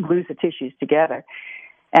thing that glues the tissues together.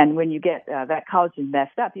 And when you get that collagen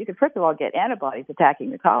messed up, you can first of all get antibodies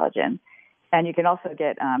attacking the collagen, and you can also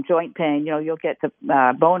get joint pain. You'll get the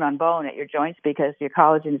bone on bone at your joints because your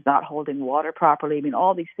collagen is not holding water properly. I mean,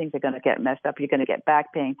 all these things are going to get messed up. You're going to get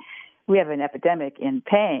back pain. We have an epidemic in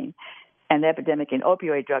pain, and the epidemic in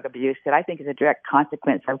opioid drug abuse that I think is a direct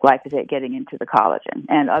consequence of glyphosate getting into the collagen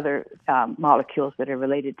and other molecules that are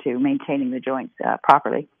related to maintaining the joints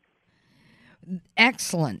properly.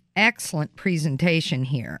 Excellent presentation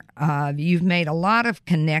here. You've made a lot of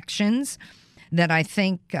connections that I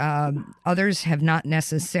think others have not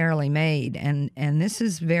necessarily made, and this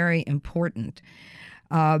is very important.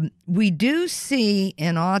 We do see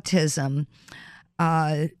in autism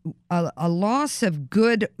a loss of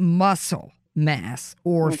good muscle mass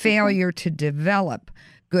or failure to develop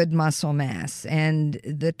good muscle mass, and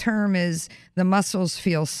the term is the muscles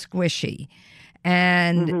feel squishy.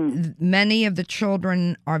 And many of the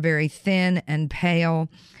children are very thin and pale.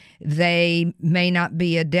 They may not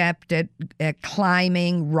be adept at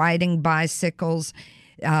climbing, riding bicycles.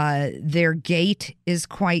 Their gait is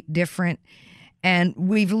quite different. And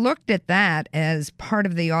we've looked at that as part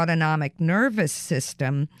of the autonomic nervous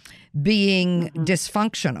system being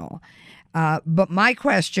dysfunctional. But my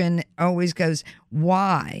question always goes,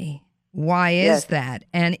 why? Why is that?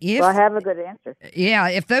 And if I have a good answer. Yeah,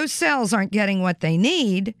 if those cells aren't getting what they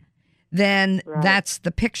need, then that's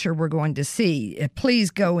the picture we're going to see.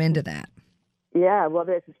 Please go into that. Yeah, well,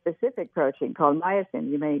 there's a specific protein called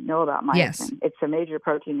myosin. You may know about myosin. Yes. It's a major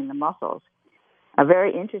protein in the muscles. A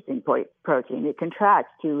very interesting protein. It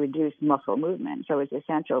contracts to reduce muscle movement, so it's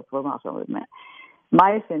essential for muscle movement.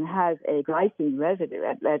 Myosin has a glycine residue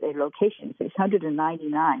at a location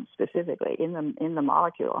 699 specifically in the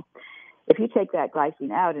molecule. If you take that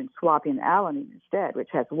glycine out and swap in alanine instead, which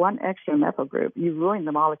has one extra methyl group, you ruin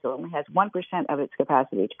the molecule. It only has 1% of its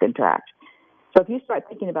capacity to contract. So if you start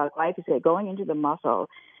thinking about glyphosate going into the muscle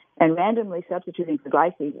and randomly substituting for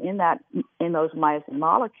glycine in those myosin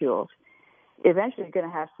molecules, eventually you're going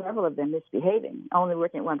to have several of them misbehaving, only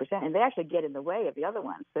working at 1%, and they actually get in the way of the other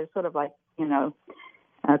ones. They're sort of like,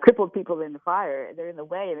 crippled people in the fire. They're in the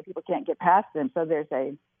way, and the people can't get past them. So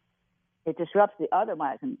it disrupts the other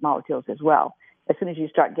myosin molecules as well. As soon as you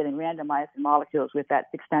start getting random myosin molecules with that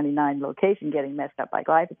 699 location getting messed up by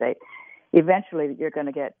glyphosate, eventually you're going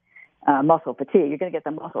to get muscle fatigue. You're going to get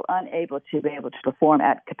the muscle unable to be able to perform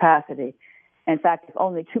at capacity. In fact, if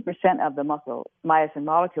only 2% of the muscle myosin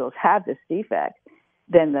molecules have this defect,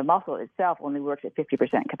 then the muscle itself only works at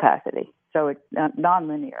 50% capacity. So it's a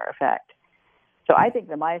nonlinear effect. So I think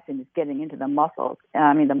the myosin is getting into the muscles.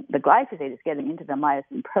 The glyphosate is getting into the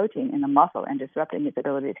myosin protein in the muscle and disrupting its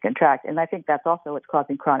ability to contract. And I think that's also what's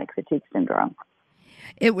causing chronic fatigue syndrome.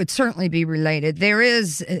 It would certainly be related. There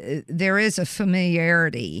is a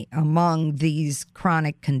familiarity among these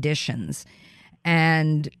chronic conditions,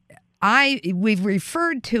 and we've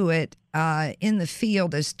referred to it in the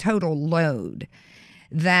field as total load.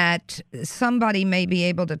 That somebody may be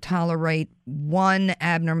able to tolerate one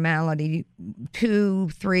abnormality, 2,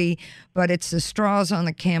 3, but it's the straws on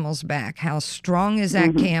the camel's back. How strong is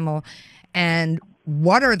that camel, and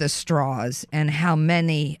what are the straws, and how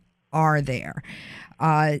many are there?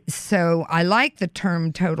 So I like the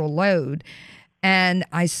term total load, and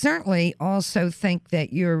I certainly also think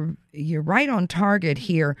that you're right on target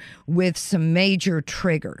here with some major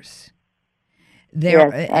triggers.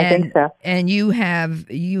 Yes, I think so. And you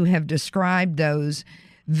have described those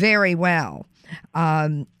very well.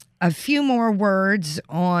 A few more words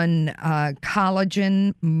on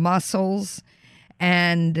collagen, muscles,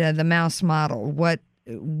 and the mouse model.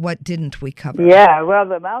 What didn't we cover? Yeah, well,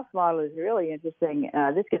 the mouse model is really interesting.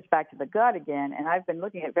 This gets back to the gut again, and I've been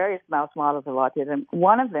looking at various mouse models of autism.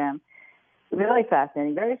 One of them, really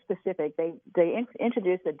fascinating, very specific. They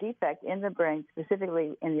introduced a defect in the brain,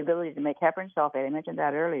 specifically in the ability to make heparan sulfate. I mentioned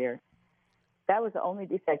that earlier. That was the only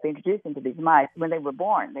defect they introduced into these mice when they were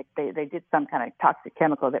born. They did some kind of toxic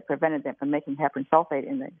chemical that prevented them from making heparan sulfate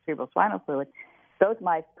in the cerebrospinal fluid. Those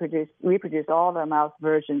mice reproduced all the mouse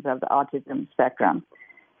versions of the autism spectrum.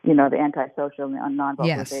 The antisocial and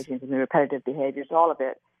non-vocalizations and the repetitive behaviors, all of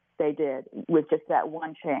it, they did with just that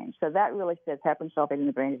one change. So that really says heparan sulfate in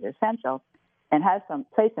the brain is essential and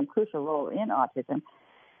plays some crucial role in autism.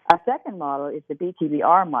 A second model is the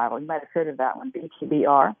BTBR model. You might have heard of that one,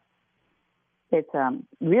 BTBR. It's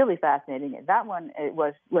really fascinating. That one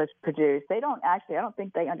was produced. I don't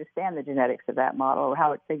think they understand the genetics of that model or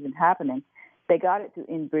how it's even happening. They got it through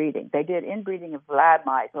inbreeding. They did inbreeding of lab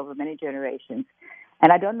mice over many generations.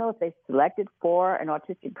 And I don't know if they selected for an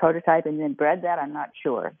autistic prototype and then bred that. I'm not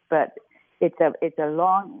sure. But it's a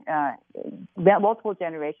long, multiple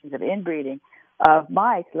generations of inbreeding of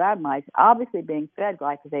mice, lab mice, obviously being fed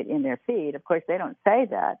glyphosate in their feed. Of course, they don't say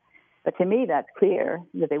that, but to me that's clear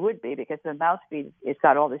that they would be, because the mouse feed, it's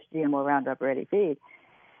got all this GMO Roundup Ready feed.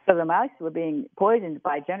 So the mice were being poisoned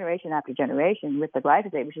by generation after generation with the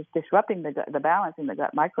glyphosate, which is disrupting the balance in the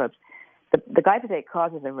gut microbes. The glyphosate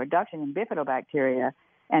causes a reduction in bifidobacteria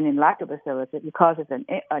and in lactobacillus. It causes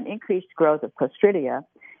an increased growth of Clostridia.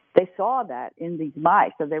 They saw that in these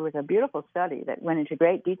mice. So there was a beautiful study that went into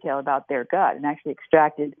great detail about their gut and actually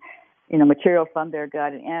extracted, material from their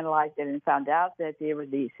gut and analyzed it and found out that there was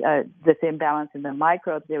this imbalance in the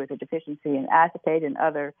microbes. There was a deficiency in acetate and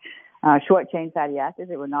other short-chain fatty acids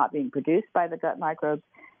that were not being produced by the gut microbes.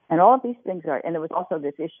 And all of these things and there was also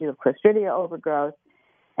this issue of Clostridia overgrowth,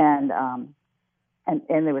 and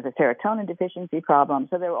there was a serotonin deficiency problem.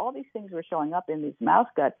 So there were all these things were showing up in these mouse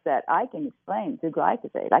guts that I can explain through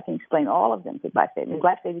glyphosate. I can explain all of them through glyphosate. And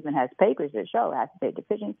glyphosate even has papers that show acetate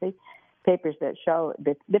deficiency, papers that show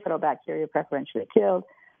bifidobacteria preferentially killed,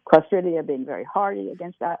 Clostridia being very hardy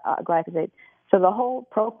against glyphosate. So the whole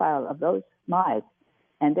profile of those mice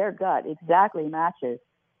and their gut exactly matches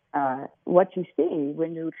what you see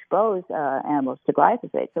when you expose animals to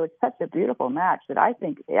glyphosate. So it's such a beautiful match that I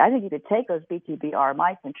think you could take those BTBR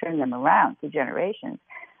mice and turn them around through generations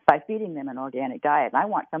by feeding them an organic diet. And I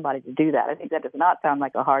want somebody to do that. I think that does not sound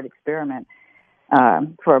like a hard experiment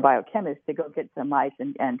for a biochemist to go get some mice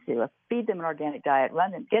and to feed them an organic diet,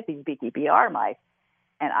 run them, get these BTBR mice,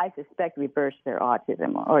 and I suspect reverse their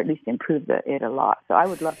autism, or at least improve it a lot. So I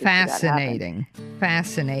would love to see that happen.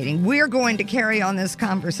 Fascinating. We're going to carry on this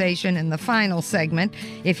conversation in the final segment.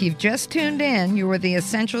 If you've just tuned in, you are the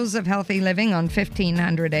Essentials of Healthy Living on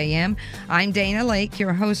 1500 AM. I'm Dana Laake,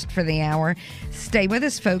 your host for the hour. Stay with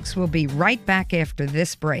us, folks. We'll be right back after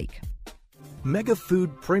this break. Mega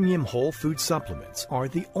Food Premium Whole Food Supplements are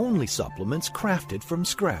the only supplements crafted from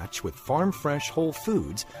scratch with farm-fresh whole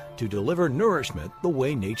foods to deliver nourishment the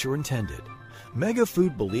way nature intended. Mega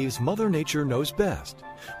Food believes Mother Nature knows best.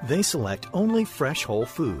 They select only fresh whole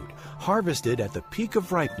food, harvested at the peak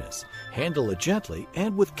of ripeness, handle it gently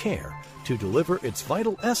and with care to deliver its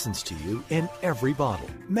vital essence to you in every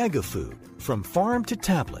bottle. Mega Food, from farm to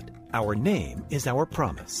tablet. Our name is our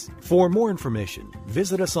promise. For more information,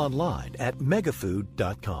 visit us online at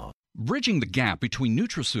megafood.com. Bridging the gap between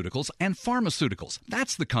nutraceuticals and pharmaceuticals.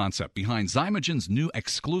 That's the concept behind Zymogen's new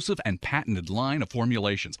exclusive and patented line of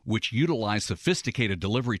formulations, which utilize sophisticated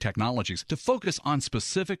delivery technologies to focus on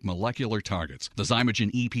specific molecular targets. The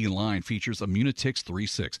Zymogen EP line features Immunotix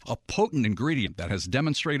 3.6, a potent ingredient that has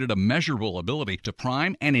demonstrated a measurable ability to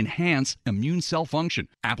prime and enhance immune cell function.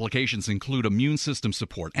 Applications include immune system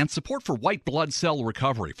support and support for white blood cell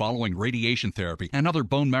recovery following radiation therapy and other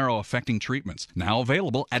bone marrow affecting treatments. Now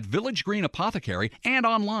available at Village Green Apothecary and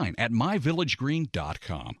online at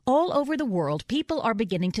myvillagegreen.com. All over the world, people are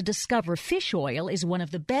beginning to discover fish oil is one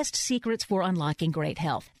of the best secrets for unlocking great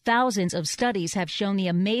health. Thousands of studies have shown the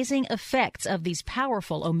amazing effects of these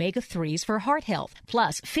powerful omega-3s for heart health.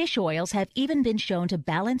 Plus, fish oils have even been shown to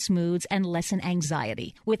balance moods and lessen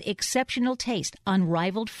anxiety. With exceptional taste,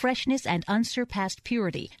 unrivaled freshness, and unsurpassed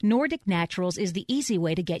purity, Nordic Naturals is the easy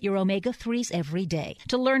way to get your omega-3s every day.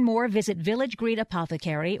 To learn more, visit Village Green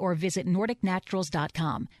Apothecary or visit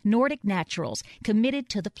NordicNaturals.com. Nordic Naturals, committed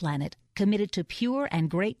to the planet, committed to pure and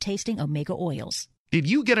great-tasting omega oils. Did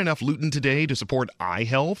you get enough lutein today to support eye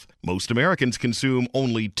health? Most Americans consume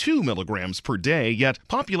only 2 milligrams per day, yet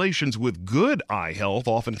populations with good eye health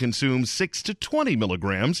often consume 6 to 20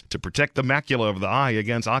 milligrams to protect the macula of the eye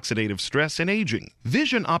against oxidative stress and aging.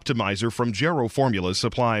 Vision Optimizer from Gero Formulas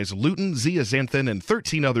supplies lutein, zeaxanthin, and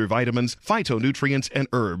 13 other vitamins, phytonutrients, and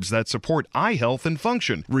herbs that support eye health and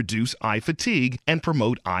function, reduce eye fatigue, and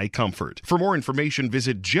promote eye comfort. For more information,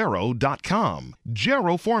 visit Gero.com.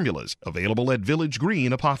 Gero Formulas, available at Village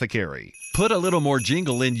Green Apothecary. Put a little more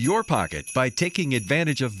jingle in your pocket by taking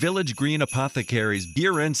advantage of Village Green Apothecary's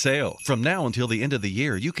year-end sale. From now until the end of the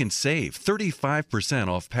year, you can save 35%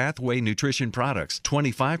 off Pathway Nutrition products,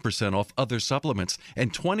 25% off other supplements,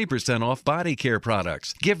 and 20% off body care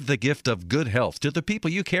products. Give the gift of good health to the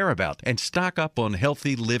people you care about and stock up on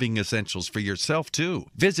healthy living essentials for yourself, too.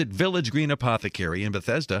 Visit Village Green Apothecary in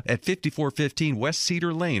Bethesda at 5415 West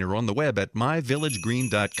Cedar Lane or on the web at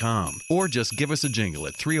myvillagegreen.com. Or just give us a jingle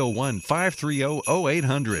at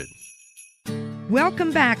 301-530-0800.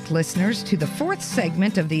 Welcome back, listeners, to the fourth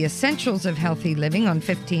segment of the Essentials of Healthy Living on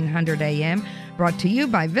 1500 AM, brought to you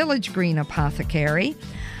by Village Green Apothecary.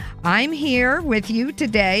 I'm here with you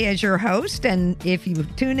today as your host, and if you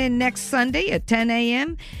tune in next Sunday at 10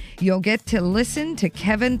 a.m., you'll get to listen to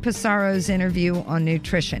Kevin Pissaro's interview on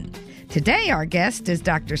nutrition. Today, our guest is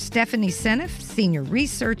Dr. Stephanie Seneff, Senior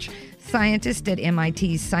Research Scientist at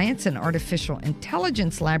MIT's Science and Artificial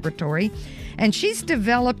Intelligence Laboratory, and she's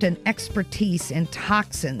developed an expertise in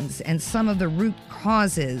toxins and some of the root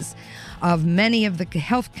causes of many of the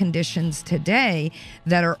health conditions today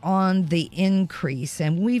that are on the increase.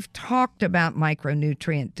 And we've talked about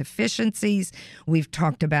micronutrient deficiencies. We've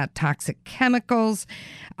talked about toxic chemicals.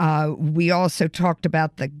 We also talked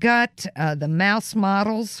about the gut, the mouse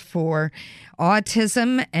models for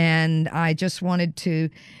autism. And I just wanted to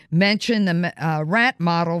mention the rat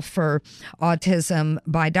model for autism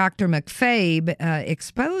by Dr. McFabe,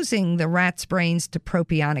 exposing the rat's brains to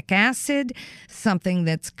propionic acid, something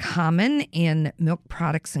that's common in milk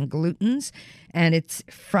products and glutens, and it's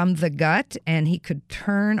from the gut, and he could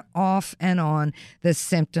turn off and on the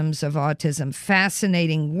symptoms of autism.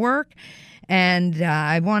 Fascinating work. And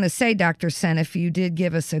I want to say, Dr. Seneff, you did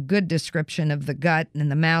give us a good description of the gut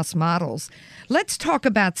and the mouse models. Let's talk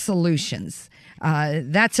about solutions.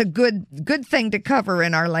 That's a good thing to cover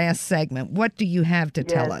in our last segment. What do you have to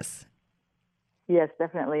tell us? Yes,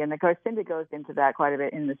 definitely. And of course, Cindy goes into that quite a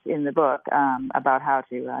bit in the book about how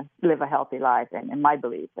to live a healthy life and my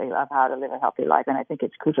belief of how to live a healthy life. And I think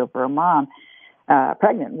it's crucial for a mom,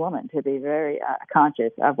 pregnant woman, to be very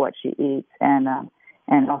conscious of what she eats and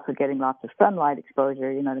also getting lots of sunlight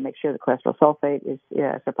exposure, to make sure the cholesterol sulfate is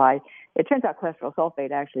supplied. It turns out cholesterol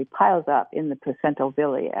sulfate actually piles up in the placental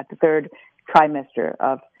villi at the third trimester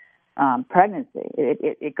of pregnancy.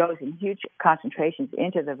 It goes in huge concentrations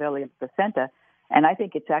into the villi of the placenta, and I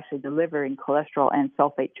think it's actually delivering cholesterol and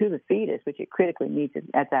sulfate to the fetus, which it critically needs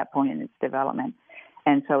at that point in its development.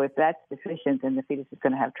 And so if that's deficient, then the fetus is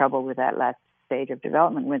going to have trouble with that last stage of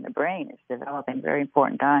development when the brain is developing. Very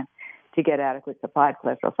important time to get adequate supply of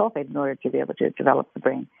cholesterol sulfate in order to be able to develop the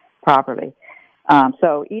brain properly.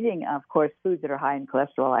 So eating, of course, foods that are high in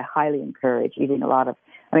cholesterol, I highly encourage eating a lot of,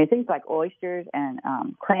 things like oysters and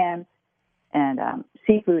clams and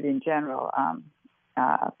seafood in general,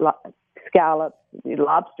 scallops,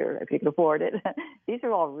 lobster, if you can afford it. These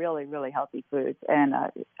are all really, really healthy foods. And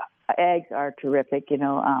eggs are terrific,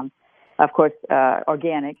 of course,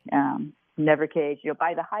 organic, never caged.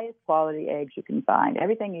 Buy the highest quality eggs you can find.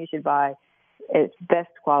 Everything you should buy is best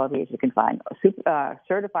quality as you can find.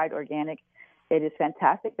 Certified organic. It is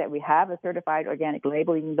fantastic that we have a certified organic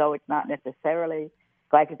label, even though it's not necessarily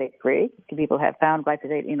glyphosate-free. People have found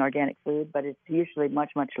glyphosate in organic food, but it's usually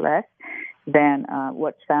much, much less than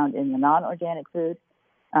what's found in the non-organic food.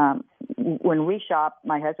 When we shop,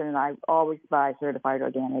 my husband and I always buy certified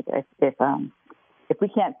organic. If we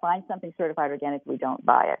can't find something certified organic, we don't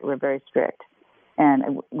buy it. We're very strict.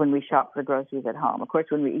 And when we shop for groceries at home, of course,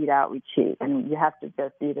 when we eat out, we cheat. And you have to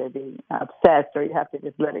just either be obsessed or you have to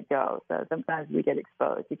just let it go. So sometimes we get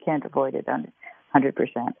exposed. You can't avoid it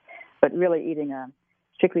 100%. But really eating a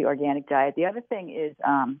strictly organic diet. The other thing is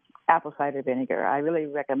apple cider vinegar. I really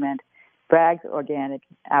recommend Bragg's Organic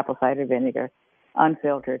Apple Cider Vinegar,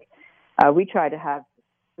 unfiltered. We try to have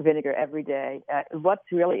vinegar every day. What's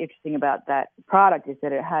really interesting about that product is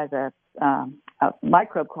that it has a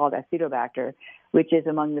microbe called Acetobacter, which is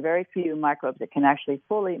among the very few microbes that can actually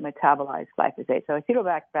fully metabolize glyphosate. So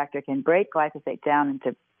Acetobacter can break glyphosate down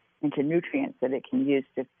into nutrients that it can use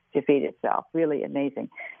to feed itself. Really amazing.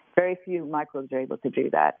 Very few microbes are able to do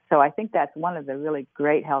that. So I think that's one of the really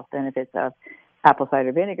great health benefits of apple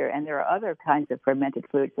cider vinegar. And there are other kinds of fermented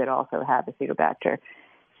foods that also have Acetobacter.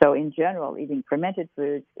 So in general, eating fermented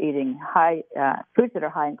foods, eating foods that are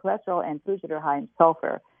high in cholesterol and foods that are high in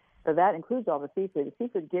sulfur. So that includes all the seafood. The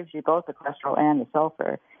seafood gives you both the cholesterol and the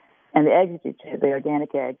sulfur. And the eggs, the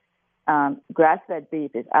organic eggs. Grass-fed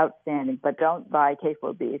beef is outstanding, but don't buy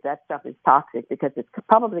K4 beef. That stuff is toxic because it's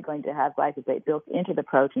probably going to have glyphosate built into the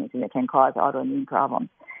proteins, and it can cause autoimmune problems.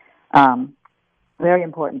 Very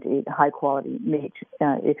important to eat high-quality meat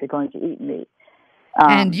if you're going to eat meat.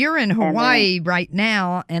 And you're in Hawaii right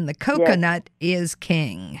now, and the coconut is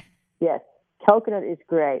king. Yes, coconut is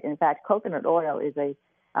great. In fact, coconut oil is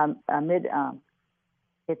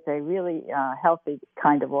it's a really healthy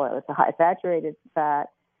kind of oil. It's a high saturated fat,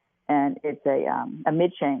 and it's a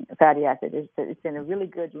mid-chain fatty acid. It's in a really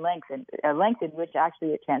good length, a length in which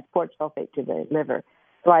actually it transports sulfate to the liver.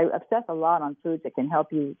 So I obsess a lot on foods that can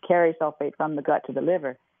help you carry sulfate from the gut to the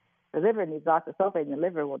liver. The liver needs lots of sulfate, and the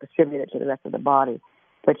liver will distribute it to the rest of the body.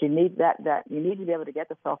 But you need you need to be able to get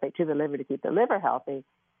the sulfate to the liver to keep the liver healthy,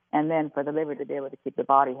 and then for the liver to be able to keep the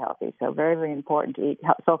body healthy. So very, very important to eat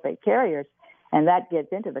sulfate carriers, and that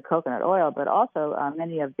gets into the coconut oil, but also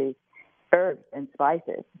many of the herbs and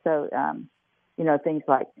spices. So, things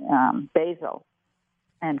like basil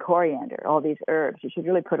and coriander, all these herbs. You should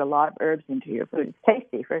really put a lot of herbs into your food. It's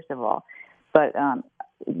tasty, first of all, but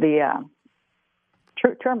the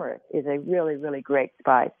turmeric is a really, really great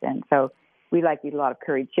spice, and so we like to eat a lot of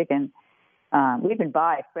curried chicken. We even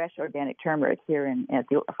buy fresh organic turmeric here at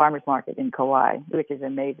the farmer's market in Kauai, which is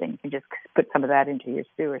amazing. You can just put some of that into your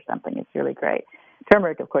stew or something. It's really great.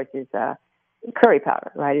 Turmeric, of course, is curry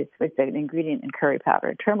powder, right? It's an ingredient in curry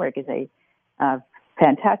powder. Turmeric is a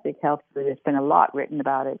fantastic health food. There's been a lot written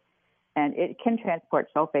about it, and it can transport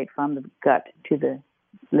sulfate from the gut to the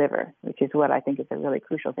liver, which is what I think is a really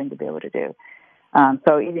crucial thing to be able to do.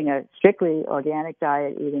 So eating a strictly organic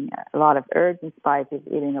diet, eating a lot of herbs and spices,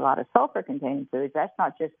 eating a lot of sulfur-containing foods, that's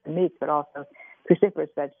not just the meats, but also cruciferous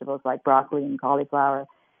vegetables like broccoli and cauliflower,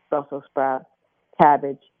 Brussels sprouts,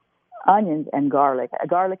 cabbage, onions, and garlic.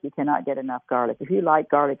 Garlic, you cannot get enough garlic. If you like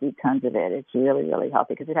garlic, eat tons of it. It's really, really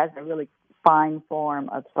healthy because it has a really fine form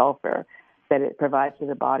of sulfur that it provides to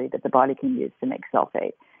the body that the body can use to make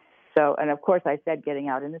sulfate. So, and of course, I said getting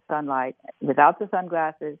out in the sunlight without the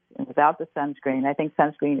sunglasses and without the sunscreen. I think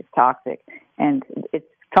sunscreen is toxic, and it's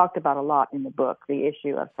talked about a lot in the book, the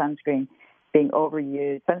issue of sunscreen being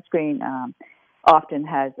overused. Sunscreen often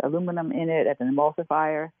has aluminum in it as an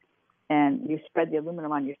emulsifier, and you spread the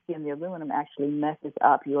aluminum on your skin. The aluminum actually messes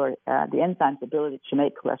up the enzyme's ability to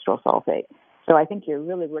make cholesterol sulfate. So I think you're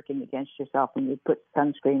really working against yourself when you put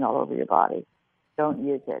sunscreen all over your body. Don't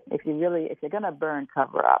use it. If you're going to burn,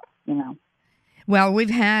 cover up, Well,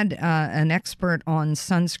 we've had an expert on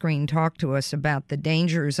sunscreen talk to us about the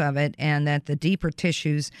dangers of it and that the deeper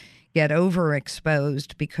tissues get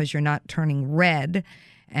overexposed because you're not turning red.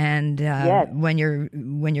 And yes. when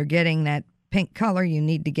you're getting that pink color, you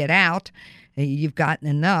need to get out. You've gotten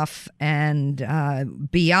enough. And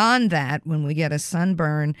beyond that, when we get a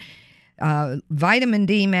sunburn, vitamin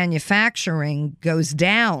D manufacturing goes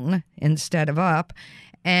down instead of up,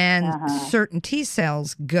 and certain T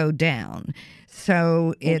cells go down.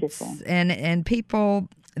 So it's and people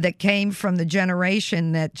that came from the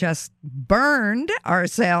generation that just burned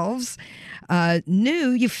ourselves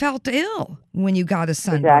knew you felt ill when you got a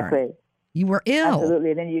sunburn. Exactly. You were ill.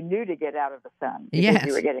 Absolutely. And then you knew to get out of the sun because yes.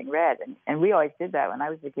 you were getting red. And we always did that when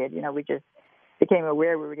I was a kid. We just became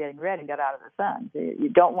aware we were getting red and got out of the sun. So you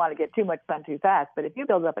don't want to get too much sun too fast. But if you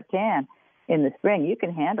build up a tan in the spring, you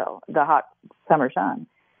can handle the hot summer sun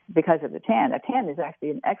because of the tan. A tan is actually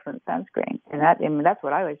an excellent sunscreen. And that's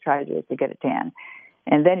what I always try to do, is to get a tan.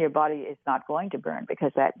 And then your body is not going to burn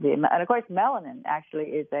because and of course, melanin actually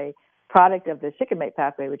is a product of the shikimate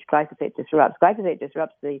pathway, which glyphosate disrupts. Glyphosate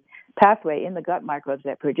disrupts the pathway in the gut microbes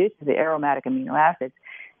that produces the aromatic amino acids.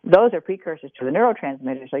 Those are precursors to the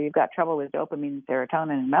neurotransmitters, so you've got trouble with dopamine,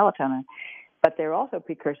 serotonin, and melatonin. But they're also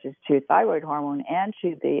precursors to thyroid hormone and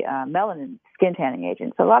to the melanin skin tanning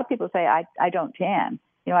agent. So a lot of people say, I don't tan.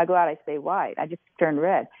 I go out, I stay white. I just turn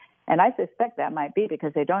red. And I suspect that might be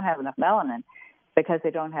because they don't have enough melanin, because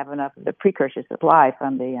they don't have enough of the precursor supply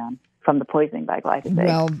from the poisoning by glyphosate.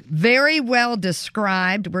 Well, very well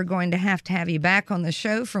described. We're going to have you back on the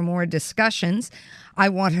show for more discussions. I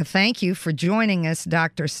want to thank you for joining us,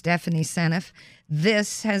 Dr. Stephanie Seneff.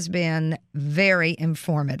 This has been very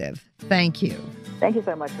informative. Thank you. Thank you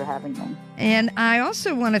so much for having me. And I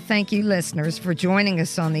also want to thank you, listeners, for joining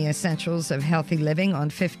us on the Essentials of Healthy Living on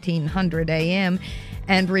 1500 AM,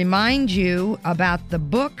 and remind you about the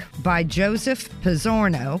book by Joseph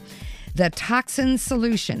Pizzorno, The Toxin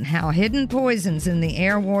Solution: How Hidden Poisons in the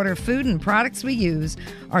Air, Water, Food, and Products We Use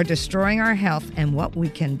Are Destroying Our Health and What We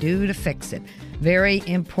Can Do to Fix It. Very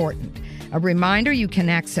important. A reminder, you can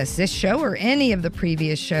access this show or any of the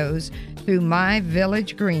previous shows through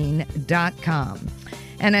myvillagegreen.com.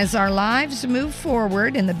 And as our lives move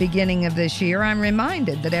forward in the beginning of this year, I'm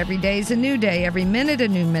reminded that every day is a new day, every minute a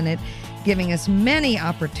new minute, giving us many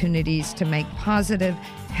opportunities to make positive,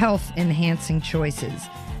 health-enhancing choices.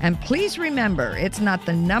 And please remember, it's not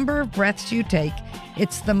the number of breaths you take,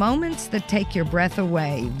 it's the moments that take your breath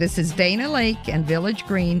away. This is Dana Lake and Village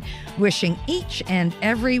Green wishing each and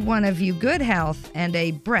every one of you good health and a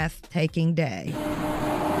breathtaking day.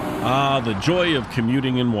 Ah, the joy of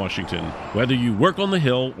commuting in Washington. Whether you work on the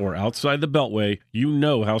Hill or outside the Beltway, you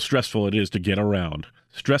know how stressful it is to get around.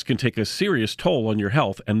 Stress can take a serious toll on your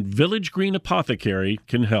health, and Village Green Apothecary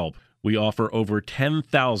can help. We offer over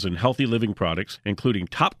 10,000 healthy living products, including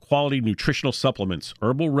top-quality nutritional supplements,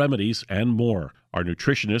 herbal remedies, and more. Our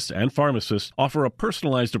nutritionists and pharmacists offer a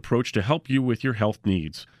personalized approach to help you with your health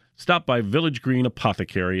needs. Stop by Village Green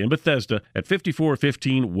Apothecary in Bethesda at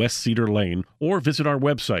 5415 West Cedar Lane, or visit our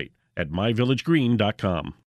website at myvillagegreen.com.